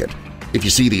like a record. If you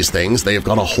see these things, they have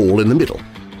got a hole in the middle.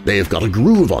 They have got a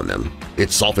groove on them.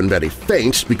 It's often very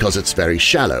faint because it's very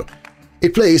shallow.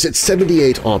 It plays at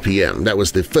 78 RPM, that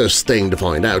was the first thing to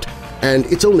find out, and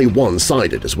it's only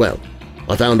one-sided as well.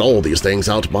 I found all these things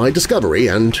out by discovery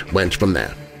and went from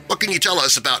there." "What can you tell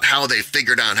us about how they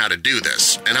figured out how to do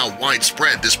this and how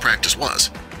widespread this practice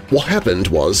was?" "What happened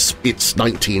was, it's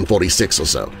 1946 or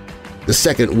so. The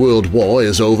Second World War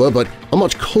is over, but a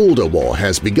much colder war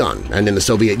has begun, and in the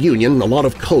Soviet Union a lot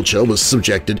of culture was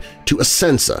subjected to a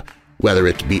censor, whether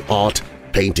it be art,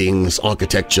 paintings,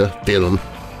 architecture, film.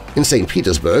 In St.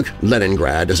 Petersburg,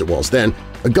 Leningrad as it was then,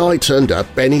 a guy turned up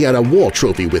and he had a war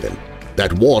trophy with him.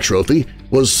 That war trophy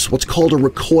was what's called a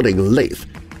recording lathe.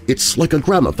 It's like a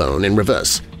gramophone in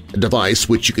reverse, a device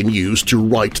which you can use to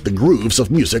write the grooves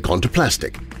of music onto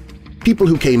plastic. People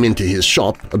who came into his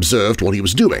shop observed what he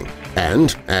was doing,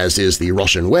 and, as is the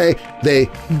Russian way, they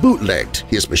bootlegged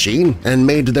his machine and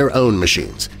made their own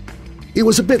machines. It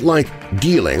was a bit like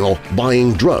dealing or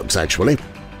buying drugs, actually.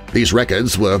 These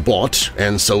records were bought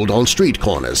and sold on street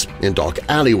corners, in dark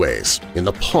alleyways, in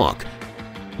the park.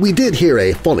 We did hear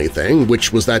a funny thing,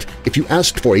 which was that if you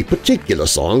asked for a particular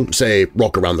song, say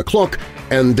Rock Around the Clock,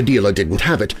 and the dealer didn't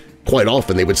have it, quite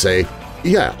often they would say,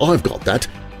 'Yeah, I've got that,'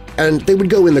 and they would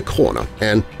go in the corner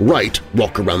and write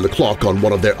Rock Around the Clock on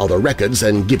one of their other records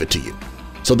and give it to you.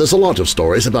 So there's a lot of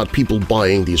stories about people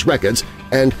buying these records,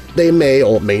 and they may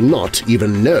or may not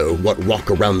even know what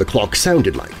Rock Around the Clock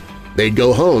sounded like. They'd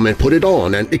go home and put it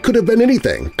on, and it could have been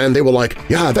anything, and they were like,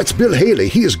 'Yeah, that's Bill Haley,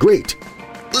 he is great.'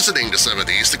 Listening to some of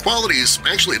these, the quality's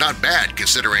actually not bad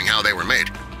considering how they were made."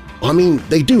 "I mean,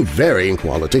 they do vary in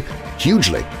quality,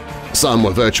 hugely. Some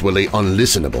were virtually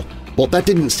unlistenable, but that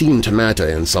didn't seem to matter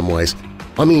in some ways.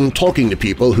 I mean, talking to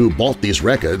people who bought these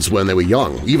records when they were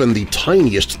young, even the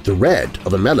tiniest thread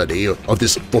of a melody of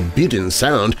this forbidden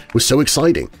sound was so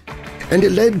exciting. And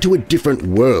it led to a different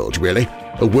world, really,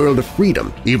 a world of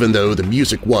freedom, even though the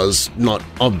music was not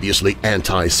obviously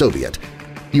anti-Soviet.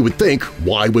 You would think,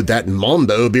 why would that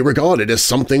mambo be regarded as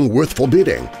something worth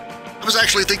forbidding? I was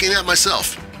actually thinking that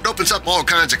myself. It opens up all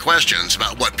kinds of questions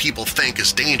about what people think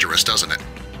is dangerous, doesn't it?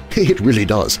 It really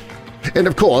does. And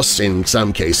of course, in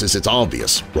some cases it's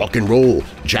obvious – rock and roll,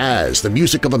 jazz, the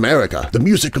music of America, the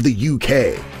music of the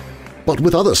UK. But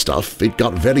with other stuff, it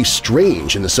got very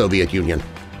strange in the Soviet Union.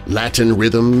 Latin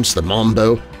rhythms, the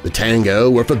mambo, the tango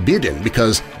were forbidden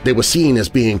because they were seen as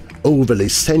being overly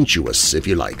sensuous, if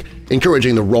you like,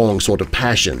 encouraging the wrong sort of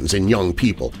passions in young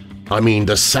people. I mean,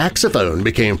 the saxophone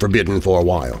became forbidden for a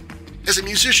while. As a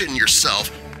musician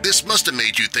yourself, this must have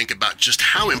made you think about just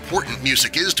how important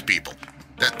music is to people,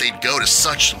 that they'd go to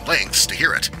such lengths to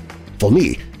hear it. For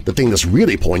me, the thing that's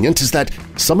really poignant is that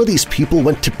some of these people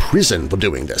went to prison for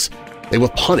doing this. They were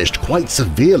punished quite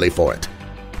severely for it.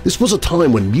 This was a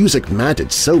time when music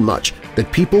mattered so much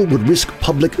that people would risk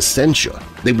public censure.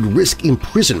 They would risk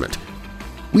imprisonment.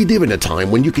 We live in a time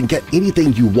when you can get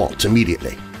anything you want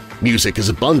immediately. Music is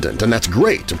abundant, and that's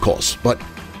great, of course, but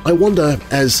I wonder,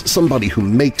 as somebody who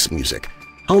makes music,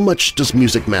 how much does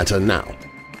music matter now?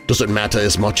 Does it matter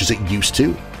as much as it used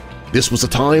to? This was a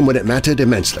time when it mattered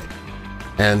immensely.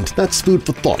 And that's food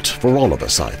for thought for all of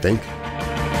us, I think.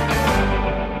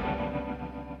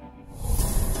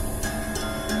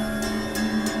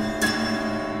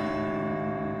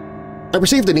 I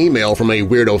received an email from a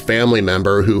weirdo family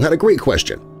member who had a great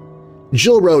question.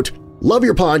 Jill wrote, "Love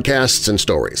your podcasts and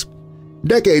stories.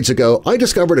 Decades ago, I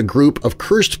discovered a group of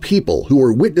cursed people who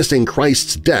were witnessing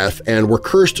Christ's death and were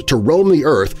cursed to roam the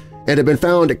earth and have been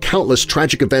found at countless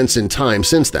tragic events in time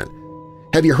since then.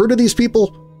 Have you heard of these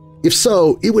people? If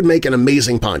so, it would make an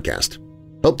amazing podcast.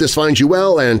 Hope this finds you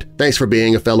well, and thanks for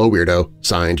being a fellow weirdo.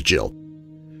 Signed, Jill."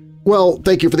 Well,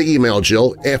 thank you for the email,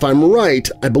 Jill. If I'm right,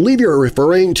 I believe you're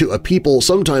referring to a people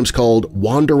sometimes called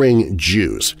Wandering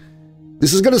Jews.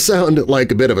 This is going to sound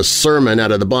like a bit of a sermon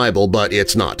out of the Bible, but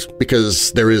it's not,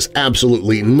 because there is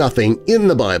absolutely nothing in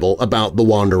the Bible about the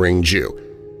Wandering Jew.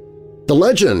 The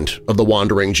legend of the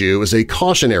Wandering Jew is a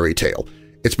cautionary tale.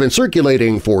 It's been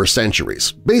circulating for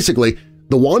centuries. Basically,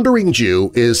 the Wandering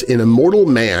Jew is an immortal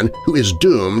man who is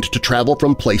doomed to travel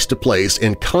from place to place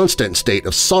in constant state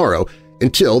of sorrow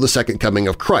until the second coming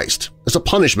of Christ, as a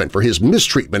punishment for his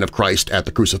mistreatment of Christ at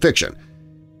the Crucifixion.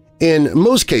 In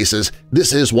most cases,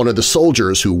 this is one of the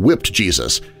soldiers who whipped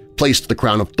Jesus, placed the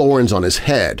crown of thorns on his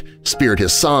head, speared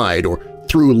his side, or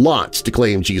threw lots to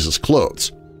claim Jesus'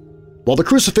 clothes. While the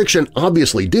crucifixion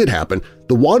obviously did happen,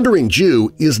 the Wandering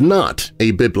Jew is not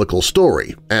a biblical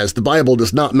story, as the Bible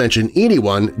does not mention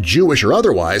anyone, Jewish or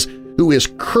otherwise, who is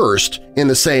cursed in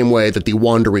the same way that the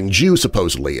Wandering Jew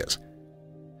supposedly is.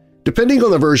 Depending on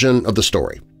the version of the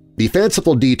story, the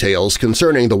fanciful details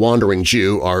concerning the Wandering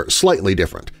Jew are slightly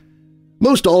different.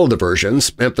 Most all of the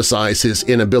versions emphasize his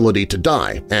inability to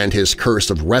die and his curse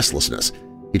of restlessness.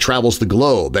 He travels the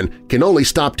globe and can only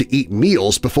stop to eat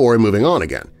meals before moving on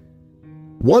again.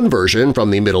 One version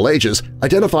from the Middle Ages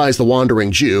identifies the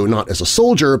Wandering Jew not as a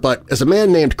soldier but as a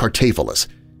man named Cartaphilus.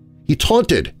 He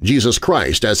taunted Jesus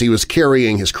Christ as he was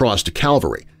carrying his cross to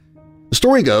Calvary. The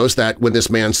story goes that when this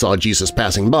man saw Jesus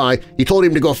passing by, he told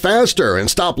him to go faster and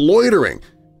stop loitering,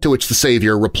 to which the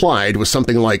Savior replied with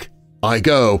something like, "I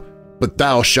go, but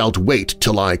thou shalt wait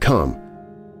till I come."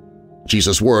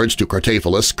 Jesus' words to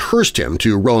Cartaphilus cursed him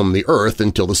to roam the earth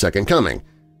until the second coming.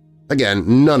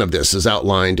 Again, none of this is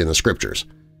outlined in the scriptures.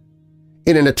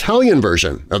 In an Italian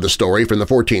version of the story from the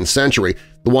 14th century,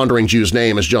 the Wandering Jew's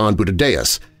name is John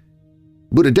Budadeus.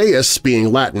 Budadeus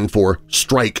being Latin for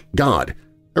 "strike God,"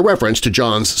 a reference to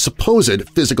John's supposed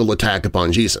physical attack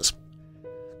upon Jesus.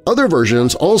 Other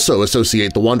versions also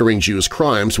associate the Wandering Jew's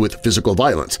crimes with physical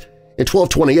violence. In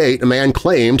 1228, a man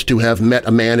claimed to have met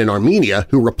a man in Armenia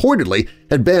who reportedly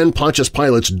had been Pontius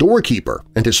Pilate's doorkeeper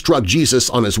and had struck Jesus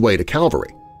on his way to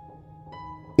Calvary.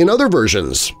 In other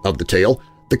versions of the tale,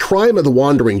 the crime of the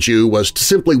Wandering Jew was to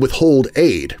simply withhold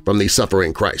aid from the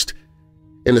suffering Christ.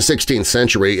 In the 16th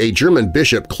century, a German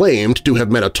bishop claimed to have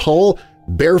met a tall,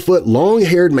 barefoot,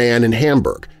 long-haired man in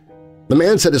Hamburg. The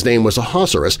man said his name was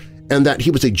Ahasuerus and that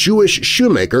he was a Jewish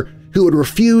shoemaker who had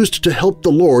refused to help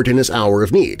the Lord in his hour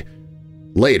of need.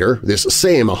 Later, this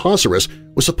same Ahasuerus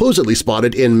was supposedly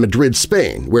spotted in Madrid,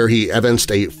 Spain, where he evinced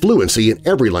a fluency in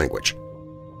every language.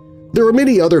 There are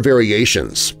many other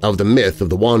variations of the myth of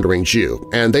the Wandering Jew,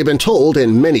 and they've been told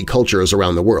in many cultures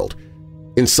around the world.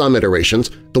 In some iterations,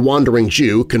 the Wandering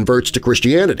Jew converts to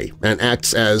Christianity and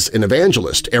acts as an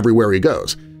evangelist everywhere he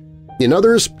goes. In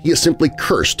others, he is simply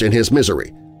cursed in his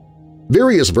misery.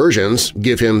 Various versions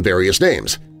give him various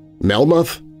names: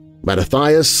 Melmoth,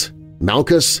 Mattathias,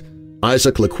 Malchus,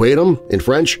 Isaac Lequedum in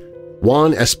French,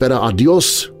 Juan Espera a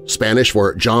Dios, Spanish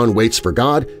for John Waits for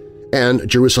God, and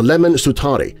Jerusalemen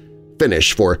Sutari,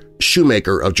 Finnish for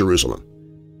Shoemaker of Jerusalem.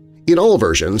 In all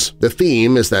versions, the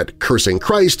theme is that cursing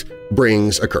Christ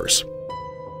brings a curse.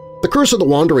 The curse of the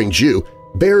Wandering Jew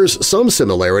bears some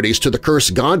similarities to the curse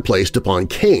God placed upon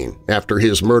Cain after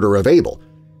his murder of Abel.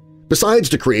 Besides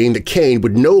decreeing that Cain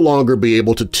would no longer be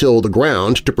able to till the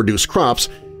ground to produce crops,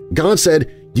 God said,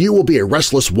 "You will be a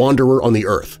restless wanderer on the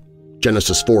earth."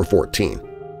 Genesis 4:14.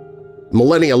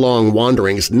 Millennia-long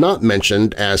wandering is not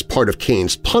mentioned as part of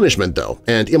Cain's punishment, though,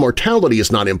 and immortality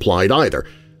is not implied either,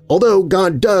 although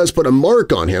God does put a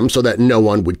mark on him so that no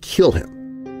one would kill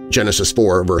him. Genesis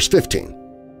 4, verse 15.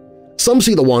 Some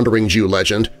see the Wandering Jew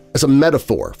legend as a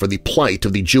metaphor for the plight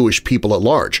of the Jewish people at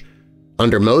large.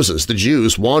 Under Moses, the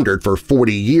Jews wandered for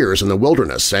 40 years in the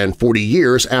wilderness, and 40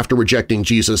 years after rejecting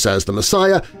Jesus as the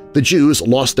Messiah, the Jews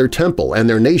lost their temple and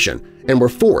their nation and were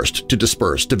forced to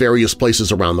disperse to various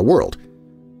places around the world.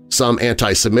 Some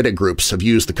anti-Semitic groups have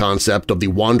used the concept of the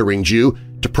Wandering Jew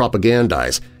to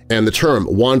propagandize, and the term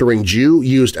Wandering Jew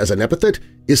used as an epithet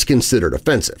is considered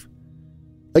offensive.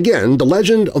 Again, the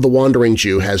legend of the Wandering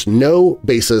Jew has no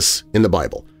basis in the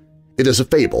Bible. It is a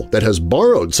fable that has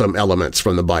borrowed some elements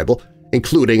from the Bible,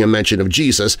 including a mention of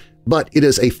Jesus, but it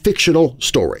is a fictional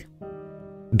story.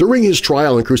 During his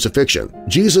trial and crucifixion,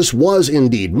 Jesus was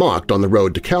indeed mocked on the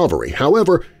road to Calvary.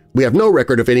 However, we have no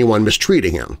record of anyone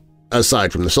mistreating him,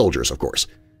 aside from the soldiers, of course.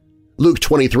 Luke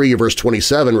 23, verse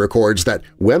 27 records that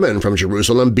women from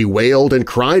Jerusalem bewailed and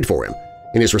cried for him.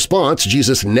 In his response,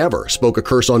 Jesus never spoke a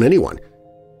curse on anyone.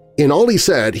 In all he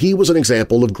said, he was an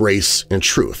example of grace and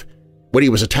truth. When he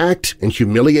was attacked and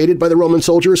humiliated by the Roman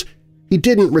soldiers, he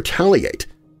didn't retaliate.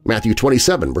 Matthew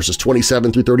 27, verses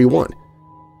 27 through 31.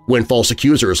 When false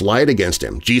accusers lied against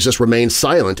him, Jesus remained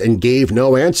silent and gave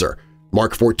no answer.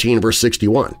 Mark 14, verse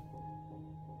 61.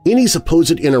 Any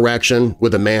supposed interaction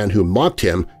with a man who mocked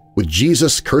him with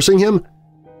Jesus cursing him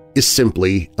is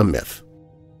simply a myth.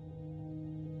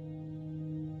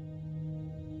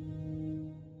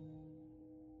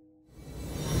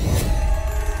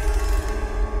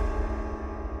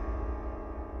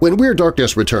 When Weird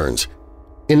Darkness returns,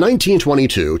 in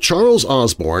 1922, Charles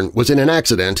Osbourne was in an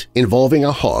accident involving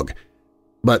a hog.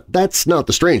 But that's not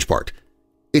the strange part.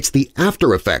 It's the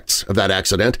after effects of that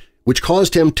accident which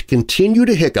caused him to continue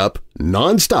to hiccup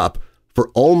nonstop for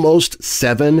almost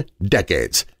 7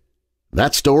 decades.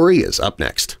 That story is up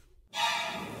next.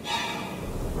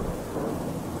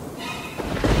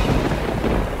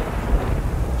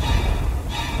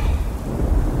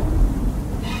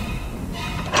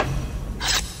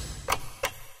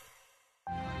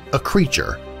 A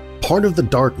creature, part of the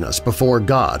darkness before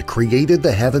God created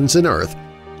the heavens and earth,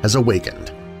 has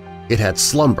awakened. It had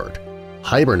slumbered,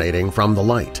 hibernating from the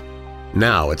light.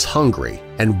 Now it's hungry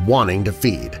and wanting to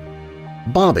feed.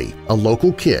 Bobby, a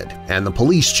local kid, and the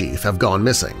police chief have gone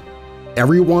missing.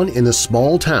 Everyone in the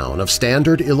small town of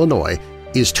Standard, Illinois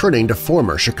is turning to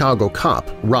former Chicago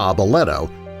cop Rob Aletto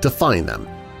to find them.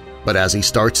 But as he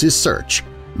starts his search,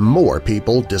 more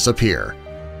people disappear.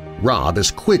 Rob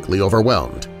is quickly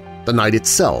overwhelmed. The night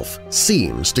itself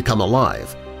seems to come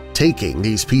alive, taking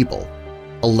these people.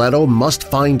 Aletto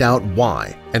must find out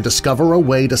why and discover a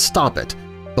way to stop it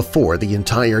before the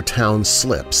entire town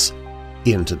slips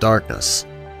into darkness.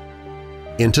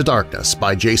 Into Darkness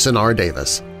by Jason R.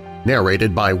 Davis,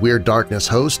 narrated by Weird Darkness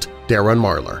host Darren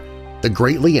Marlar, the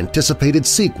greatly anticipated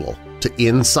sequel to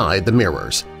Inside the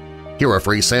Mirrors. Hear a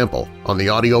free sample on the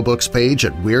audiobooks page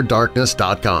at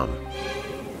WeirdDarkness.com.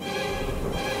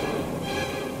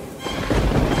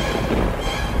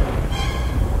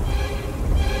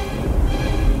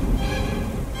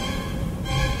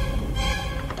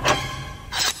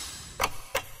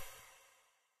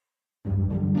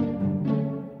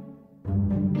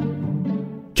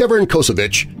 Kevin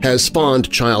Kosovich has fond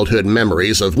childhood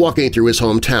memories of walking through his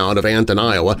hometown of Anthon,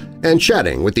 Iowa, and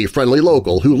chatting with the friendly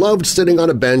local who loved sitting on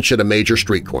a bench at a major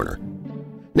street corner.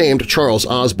 Named Charles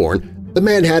Osbourne, the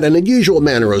man had an unusual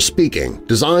manner of speaking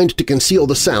designed to conceal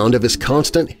the sound of his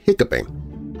constant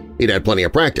hiccuping. He'd had plenty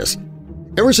of practice.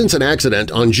 Ever since an accident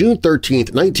on June 13,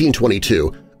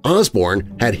 1922,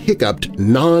 Osbourne had hiccuped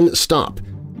non-stop.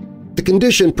 The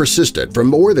condition persisted for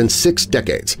more than 6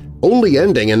 decades, only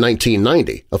ending in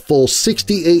 1990, a full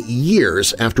 68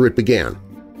 years after it began.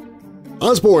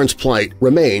 Osbourne's plight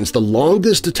remains the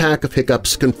longest attack of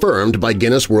hiccups confirmed by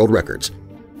Guinness World Records.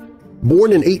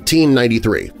 Born in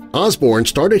 1893, Osbourne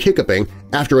started hiccuping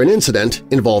after an incident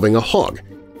involving a hog.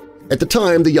 At the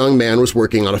time, the young man was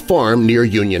working on a farm near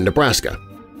Union, Nebraska.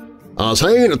 "I was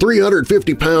hanging a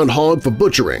 350-pound hog for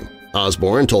butchering,"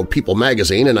 Osbourne told People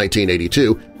magazine in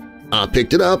 1982. "I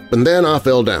picked it up and then I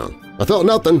fell down. I felt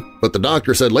nothing, but the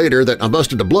doctor said later that I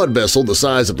busted a blood vessel the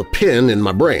size of a pin in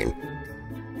my brain."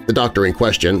 The doctor in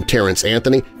question, Terrence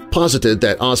Anthony, posited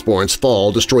that Osbourne's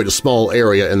fall destroyed a small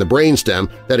area in the brainstem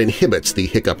that inhibits the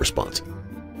hiccup response.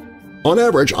 On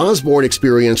average, Osbourne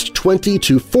experienced 20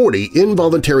 to 40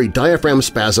 involuntary diaphragm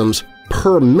spasms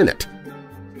per minute.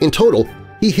 In total,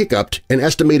 he hiccuped an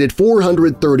estimated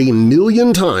 430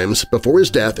 million times before his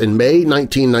death in May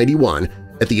 1991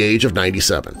 at the age of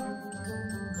 97.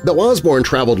 Though Osbourne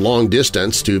traveled long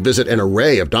distance to visit an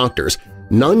array of doctors,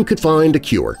 none could find a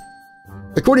cure.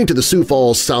 According to the Sioux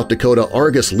Falls, South Dakota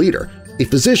Argus leader, a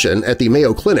physician at the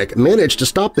Mayo Clinic managed to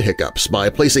stop the hiccups by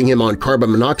placing him on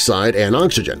carbon monoxide and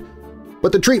oxygen.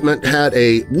 But the treatment had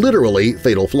a literally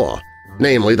fatal flaw,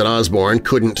 namely that Osbourne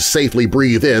couldn't safely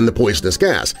breathe in the poisonous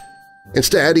gas.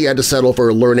 Instead, he had to settle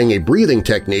for learning a breathing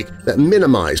technique that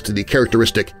minimized the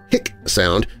characteristic hic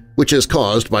sound, which is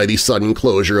caused by the sudden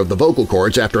closure of the vocal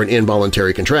cords after an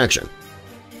involuntary contraction.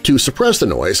 To suppress the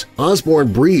noise,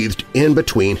 Osbourne breathed in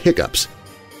between hiccups.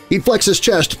 "He'd flex his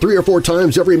chest 3 or 4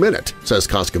 times every minute," says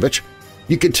Koskovich.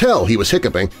 "You could tell he was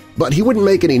hiccuping, but he wouldn't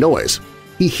make any noise.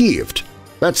 He heaved.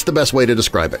 That's the best way to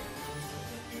describe it."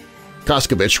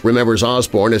 Koskovich remembers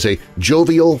Osbourne as a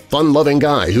jovial, fun-loving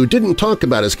guy who didn't talk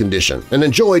about his condition and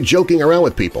enjoyed joking around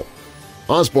with people.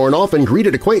 Osbourne often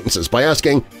greeted acquaintances by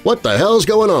asking, "What the hell's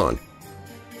going on?"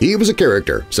 "He was a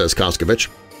character," says Koskovich.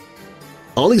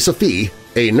 Ali Safi,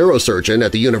 a neurosurgeon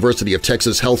at the University of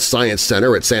Texas Health Science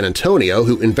Center at San Antonio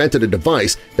who invented a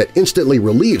device that instantly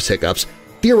relieves hiccups,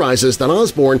 theorizes that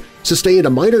Osbourne sustained a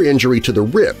minor injury to the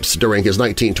ribs during his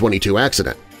 1922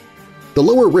 accident. The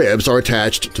lower ribs are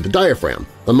attached to the diaphragm,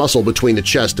 a muscle between the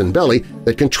chest and belly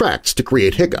that contracts to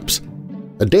create hiccups.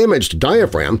 A damaged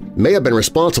diaphragm may have been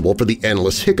responsible for the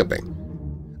endless hiccuping.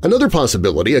 Another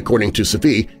possibility, according to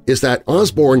Safi, is that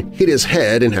Osbourne hit his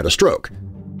head and had a stroke.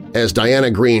 As Diana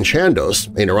Green Chandos,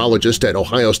 a neurologist at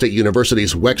Ohio State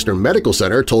University's Wexner Medical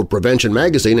Center, told Prevention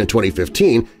magazine in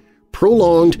 2015,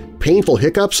 prolonged, painful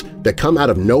hiccups that come out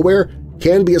of nowhere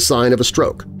can be a sign of a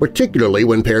stroke, particularly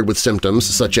when paired with symptoms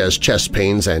such as chest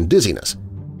pains and dizziness.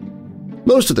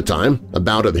 Most of the time, a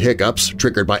bout of the hiccups,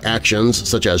 triggered by actions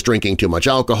such as drinking too much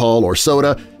alcohol or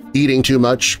soda, eating too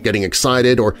much, getting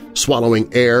excited, or swallowing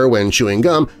air when chewing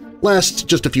gum, lasts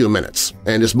just a few minutes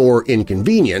and is more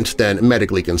inconvenient than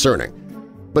medically concerning.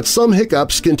 But some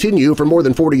hiccups continue for more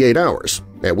than 48 hours,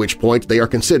 at which point they are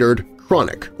considered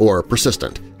chronic or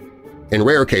persistent. In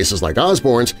rare cases like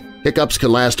Osbourne's, hiccups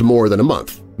can last more than a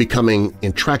month, becoming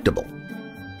intractable.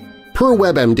 Per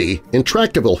WebMD,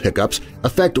 intractable hiccups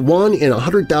affect 1 in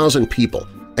 100,000 people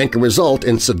and can result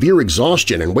in severe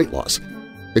exhaustion and weight loss.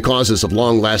 The causes of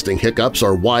long-lasting hiccups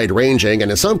are wide-ranging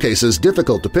and in some cases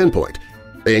difficult to pinpoint.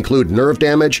 They include nerve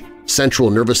damage,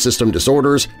 central nervous system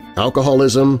disorders,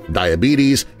 alcoholism,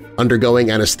 diabetes,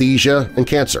 undergoing anesthesia, and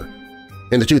cancer.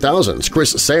 In the 2000s,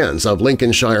 Chris Sands of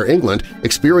Lincolnshire, England,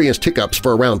 experienced hiccups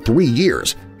for around 3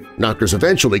 years. Doctors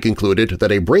eventually concluded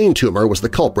that a brain tumor was the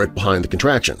culprit behind the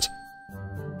contractions.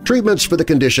 Treatments for the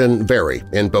condition vary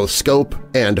in both scope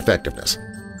and effectiveness.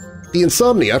 The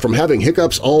insomnia from having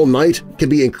hiccups all night can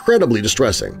be incredibly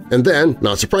distressing, and then,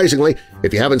 not surprisingly,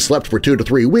 if you haven't slept for 2 to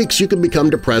 3 weeks, you can become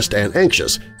depressed and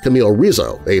anxious, Camille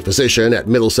Rizzo, a physician at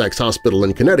Middlesex Hospital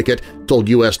in Connecticut, told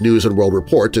U.S. News & World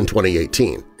Report in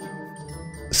 2018.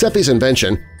 Seffi's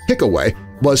invention, Hickaway,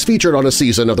 was featured on a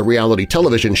season of the reality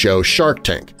television show Shark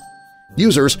Tank.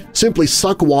 Users simply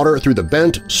suck water through the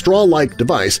bent, straw-like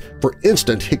device for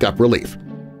instant hiccup relief.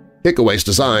 Hickaway is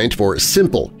designed for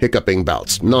simple hiccuping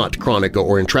bouts, not chronic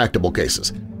or intractable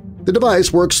cases. The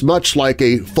device works much like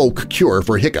a folk cure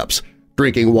for hiccups,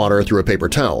 drinking water through a paper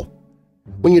towel.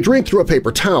 When you drink through a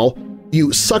paper towel,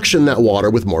 you suction that water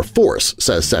with more force,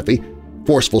 says Seffi.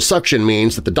 Forceful suction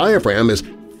means that the diaphragm is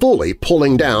fully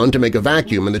pulling down to make a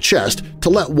vacuum in the chest to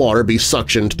let water be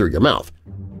suctioned through your mouth.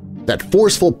 That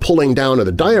forceful pulling down of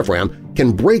the diaphragm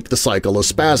can break the cycle of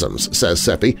spasms, says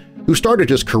Seffi, who started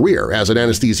his career as an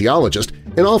anesthesiologist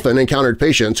and often encountered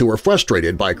patients who were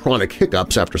frustrated by chronic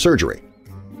hiccups after surgery.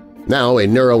 Now a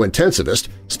neurointensivist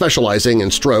specializing in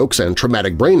strokes and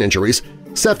traumatic brain injuries,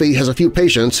 Seffi has a few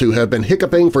patients who have been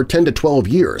hiccuping for 10 to 12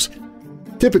 years.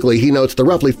 Typically, he notes the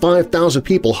roughly 5,000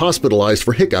 people hospitalized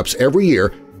for hiccups every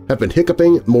year have been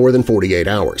hiccuping more than 48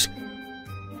 hours.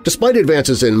 Despite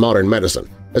advances in modern medicine,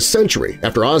 a century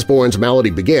after Osbourne's malady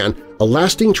began, a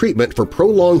lasting treatment for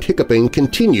prolonged hiccuping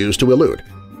continues to elude.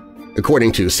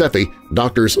 According to Cephei,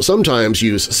 doctors sometimes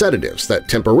use sedatives that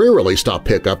temporarily stop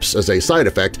hiccups as a side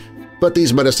effect, but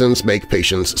these medicines make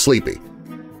patients sleepy.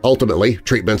 Ultimately,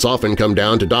 treatments often come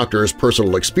down to doctors'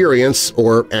 personal experience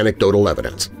or anecdotal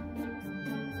evidence.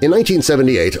 In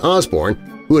 1978, Osbourne,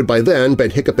 who had by then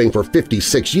been hiccuping for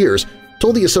 56 years,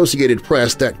 told the Associated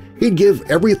Press that he'd give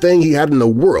everything he had in the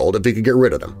world if he could get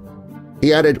rid of them.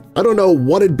 He added, "I don't know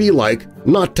what it'd be like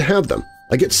not to have them.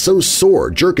 I get so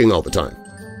sore jerking all the time."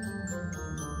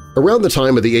 Around the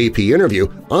time of the AP interview,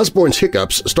 Osbourne's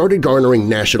hiccups started garnering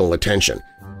national attention.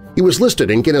 He was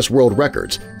listed in Guinness World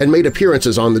Records and made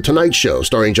appearances on The Tonight Show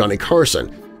starring Johnny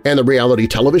Carson and the reality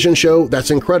television show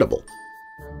That's Incredible.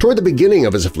 Toward the beginning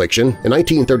of his affliction, in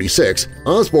 1936,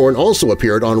 Osbourne also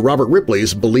appeared on Robert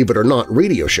Ripley's Believe It or Not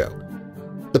radio show.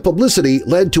 The publicity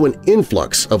led to an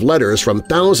influx of letters from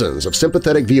thousands of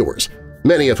sympathetic viewers,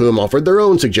 many of whom offered their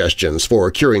own suggestions for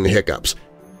curing the hiccups,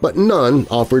 but none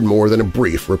offered more than a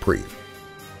brief reprieve.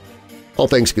 All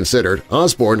things considered,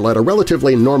 Osbourne led a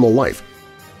relatively normal life.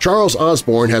 Charles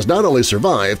Osbourne has not only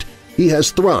survived, he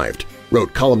has thrived,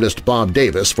 wrote columnist Bob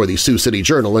Davis for the Sioux City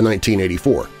Journal in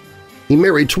 1984. He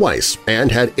married twice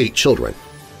and had 8 children.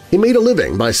 He made a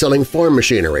living by selling farm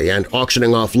machinery and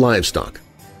auctioning off livestock.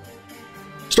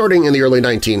 Starting in the early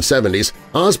 1970s,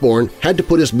 Osbourne had to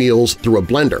put his meals through a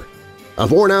blender.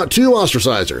 "I've worn out 2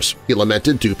 ostracizers," he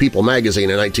lamented to People magazine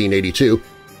in 1982.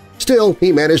 Still,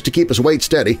 he managed to keep his weight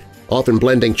steady, often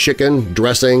blending chicken,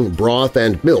 dressing, broth,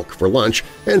 and milk for lunch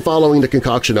and following the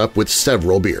concoction up with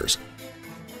several beers.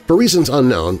 For reasons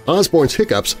unknown, Osbourne's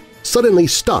hiccups suddenly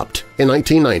stopped in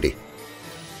 1990.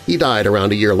 He died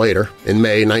around a year later, in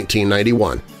May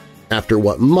 1991, after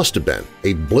what must have been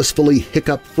a blissfully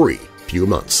hiccup-free few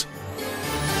months.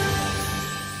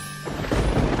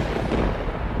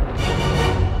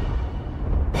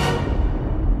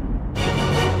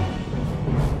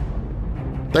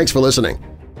 Thanks for listening.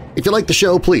 If you like the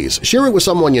show, please share it with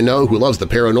someone you know who loves the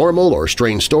paranormal or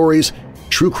strange stories,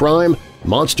 true crime,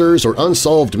 monsters, or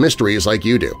unsolved mysteries like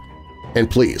you do. And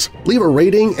please, leave a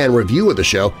rating and review of the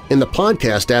show in the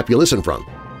podcast app you listen from.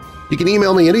 You can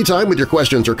email me anytime with your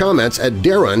questions or comments at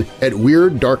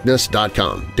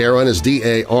darren@weirddarkness.com. Darren is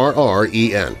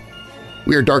D-A-R-R-E-N.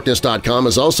 WeirdDarkness.com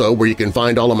is also where you can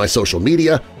find all of my social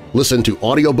media, listen to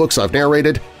audiobooks I've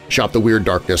narrated, shop the Weird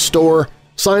Darkness store,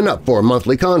 sign up for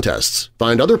monthly contests,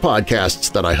 find other podcasts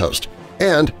that I host,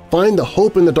 and find the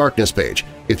Hope in the Darkness page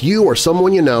if you or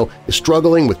someone you know is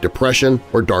struggling with depression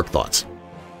or dark thoughts.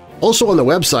 Also on the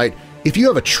website, if you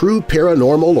have a true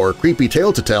paranormal or creepy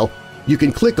tale to tell, you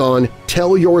can click on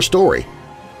Tell Your Story.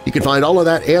 You can find all of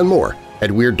that and more at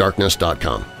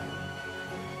WeirdDarkness.com.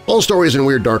 All stories in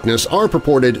Weird Darkness are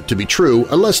purported to be true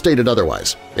unless stated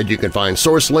otherwise, and you can find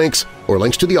source links or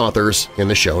links to the authors in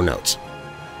the show notes.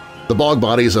 The Bog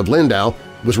Bodies of Lindow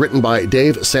was written by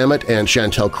Dave Samet and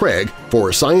Chantel Craig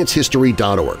for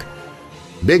ScienceHistory.org.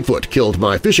 Bigfoot Killed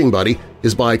My Fishing Buddy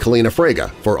is by Kalina Frega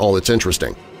for All It's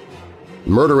Interesting.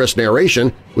 Murderous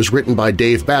Narration was written by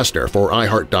Dave Bassner for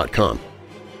iHeart.com.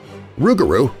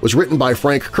 Rougarou was written by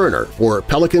Frank Kerner for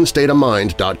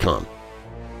PelicanStateOfMind.com.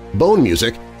 Bone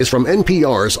music is from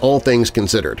NPR's All Things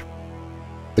Considered.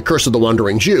 The Curse of the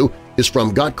Wandering Jew is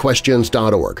from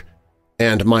GotQuestions.org.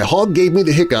 And My Hog Gave Me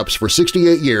the Hiccups for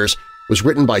 68 Years was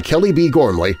written by Kelly B.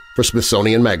 Gormley for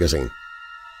Smithsonian Magazine.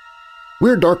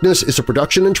 Weird Darkness is a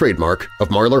production and trademark of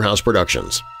Marlar House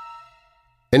Productions.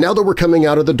 And now that we're coming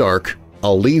out of the dark,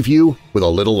 I'll leave you with a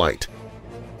little light.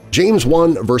 James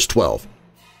 1, verse 12.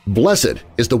 Blessed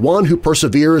is the one who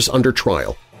perseveres under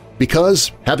trial,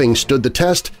 because, having stood the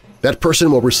test, that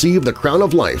person will receive the crown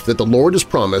of life that the Lord has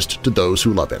promised to those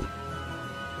who love Him.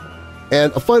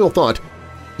 And a final thought,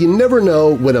 you never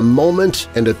know when a moment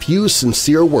and a few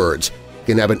sincere words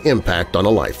can have an impact on a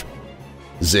life.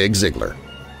 Zig Ziglar.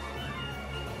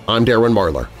 I'm Darren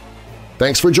Marlar.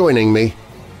 Thanks for joining me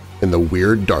in the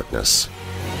Weird Darkness.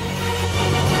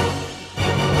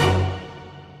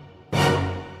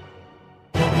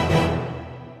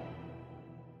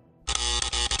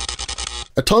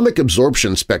 Atomic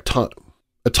absorption spectroscopy.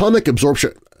 Atomic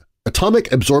absorption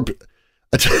spectroscopy.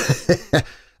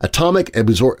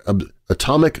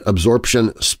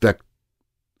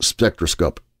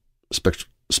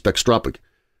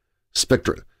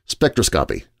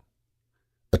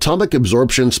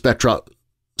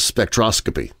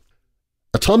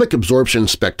 Atomic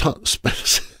absorption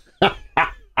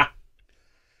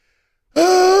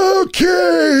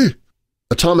Okay!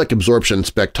 Atomic absorption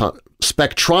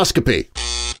spectroscopy.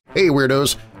 Hey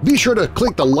Weirdos! Be sure to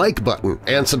click the like button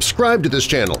and subscribe to this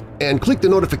channel, and click the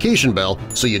notification bell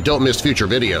so you don't miss future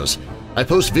videos. I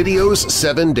post videos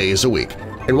 7 days a week.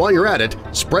 And while you're at it,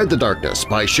 spread the darkness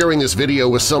by sharing this video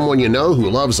with someone you know who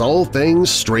loves all things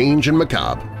strange and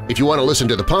macabre. If you want to listen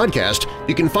to the podcast,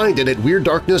 you can find it at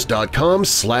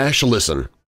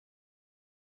WeirdDarkness.com/listen.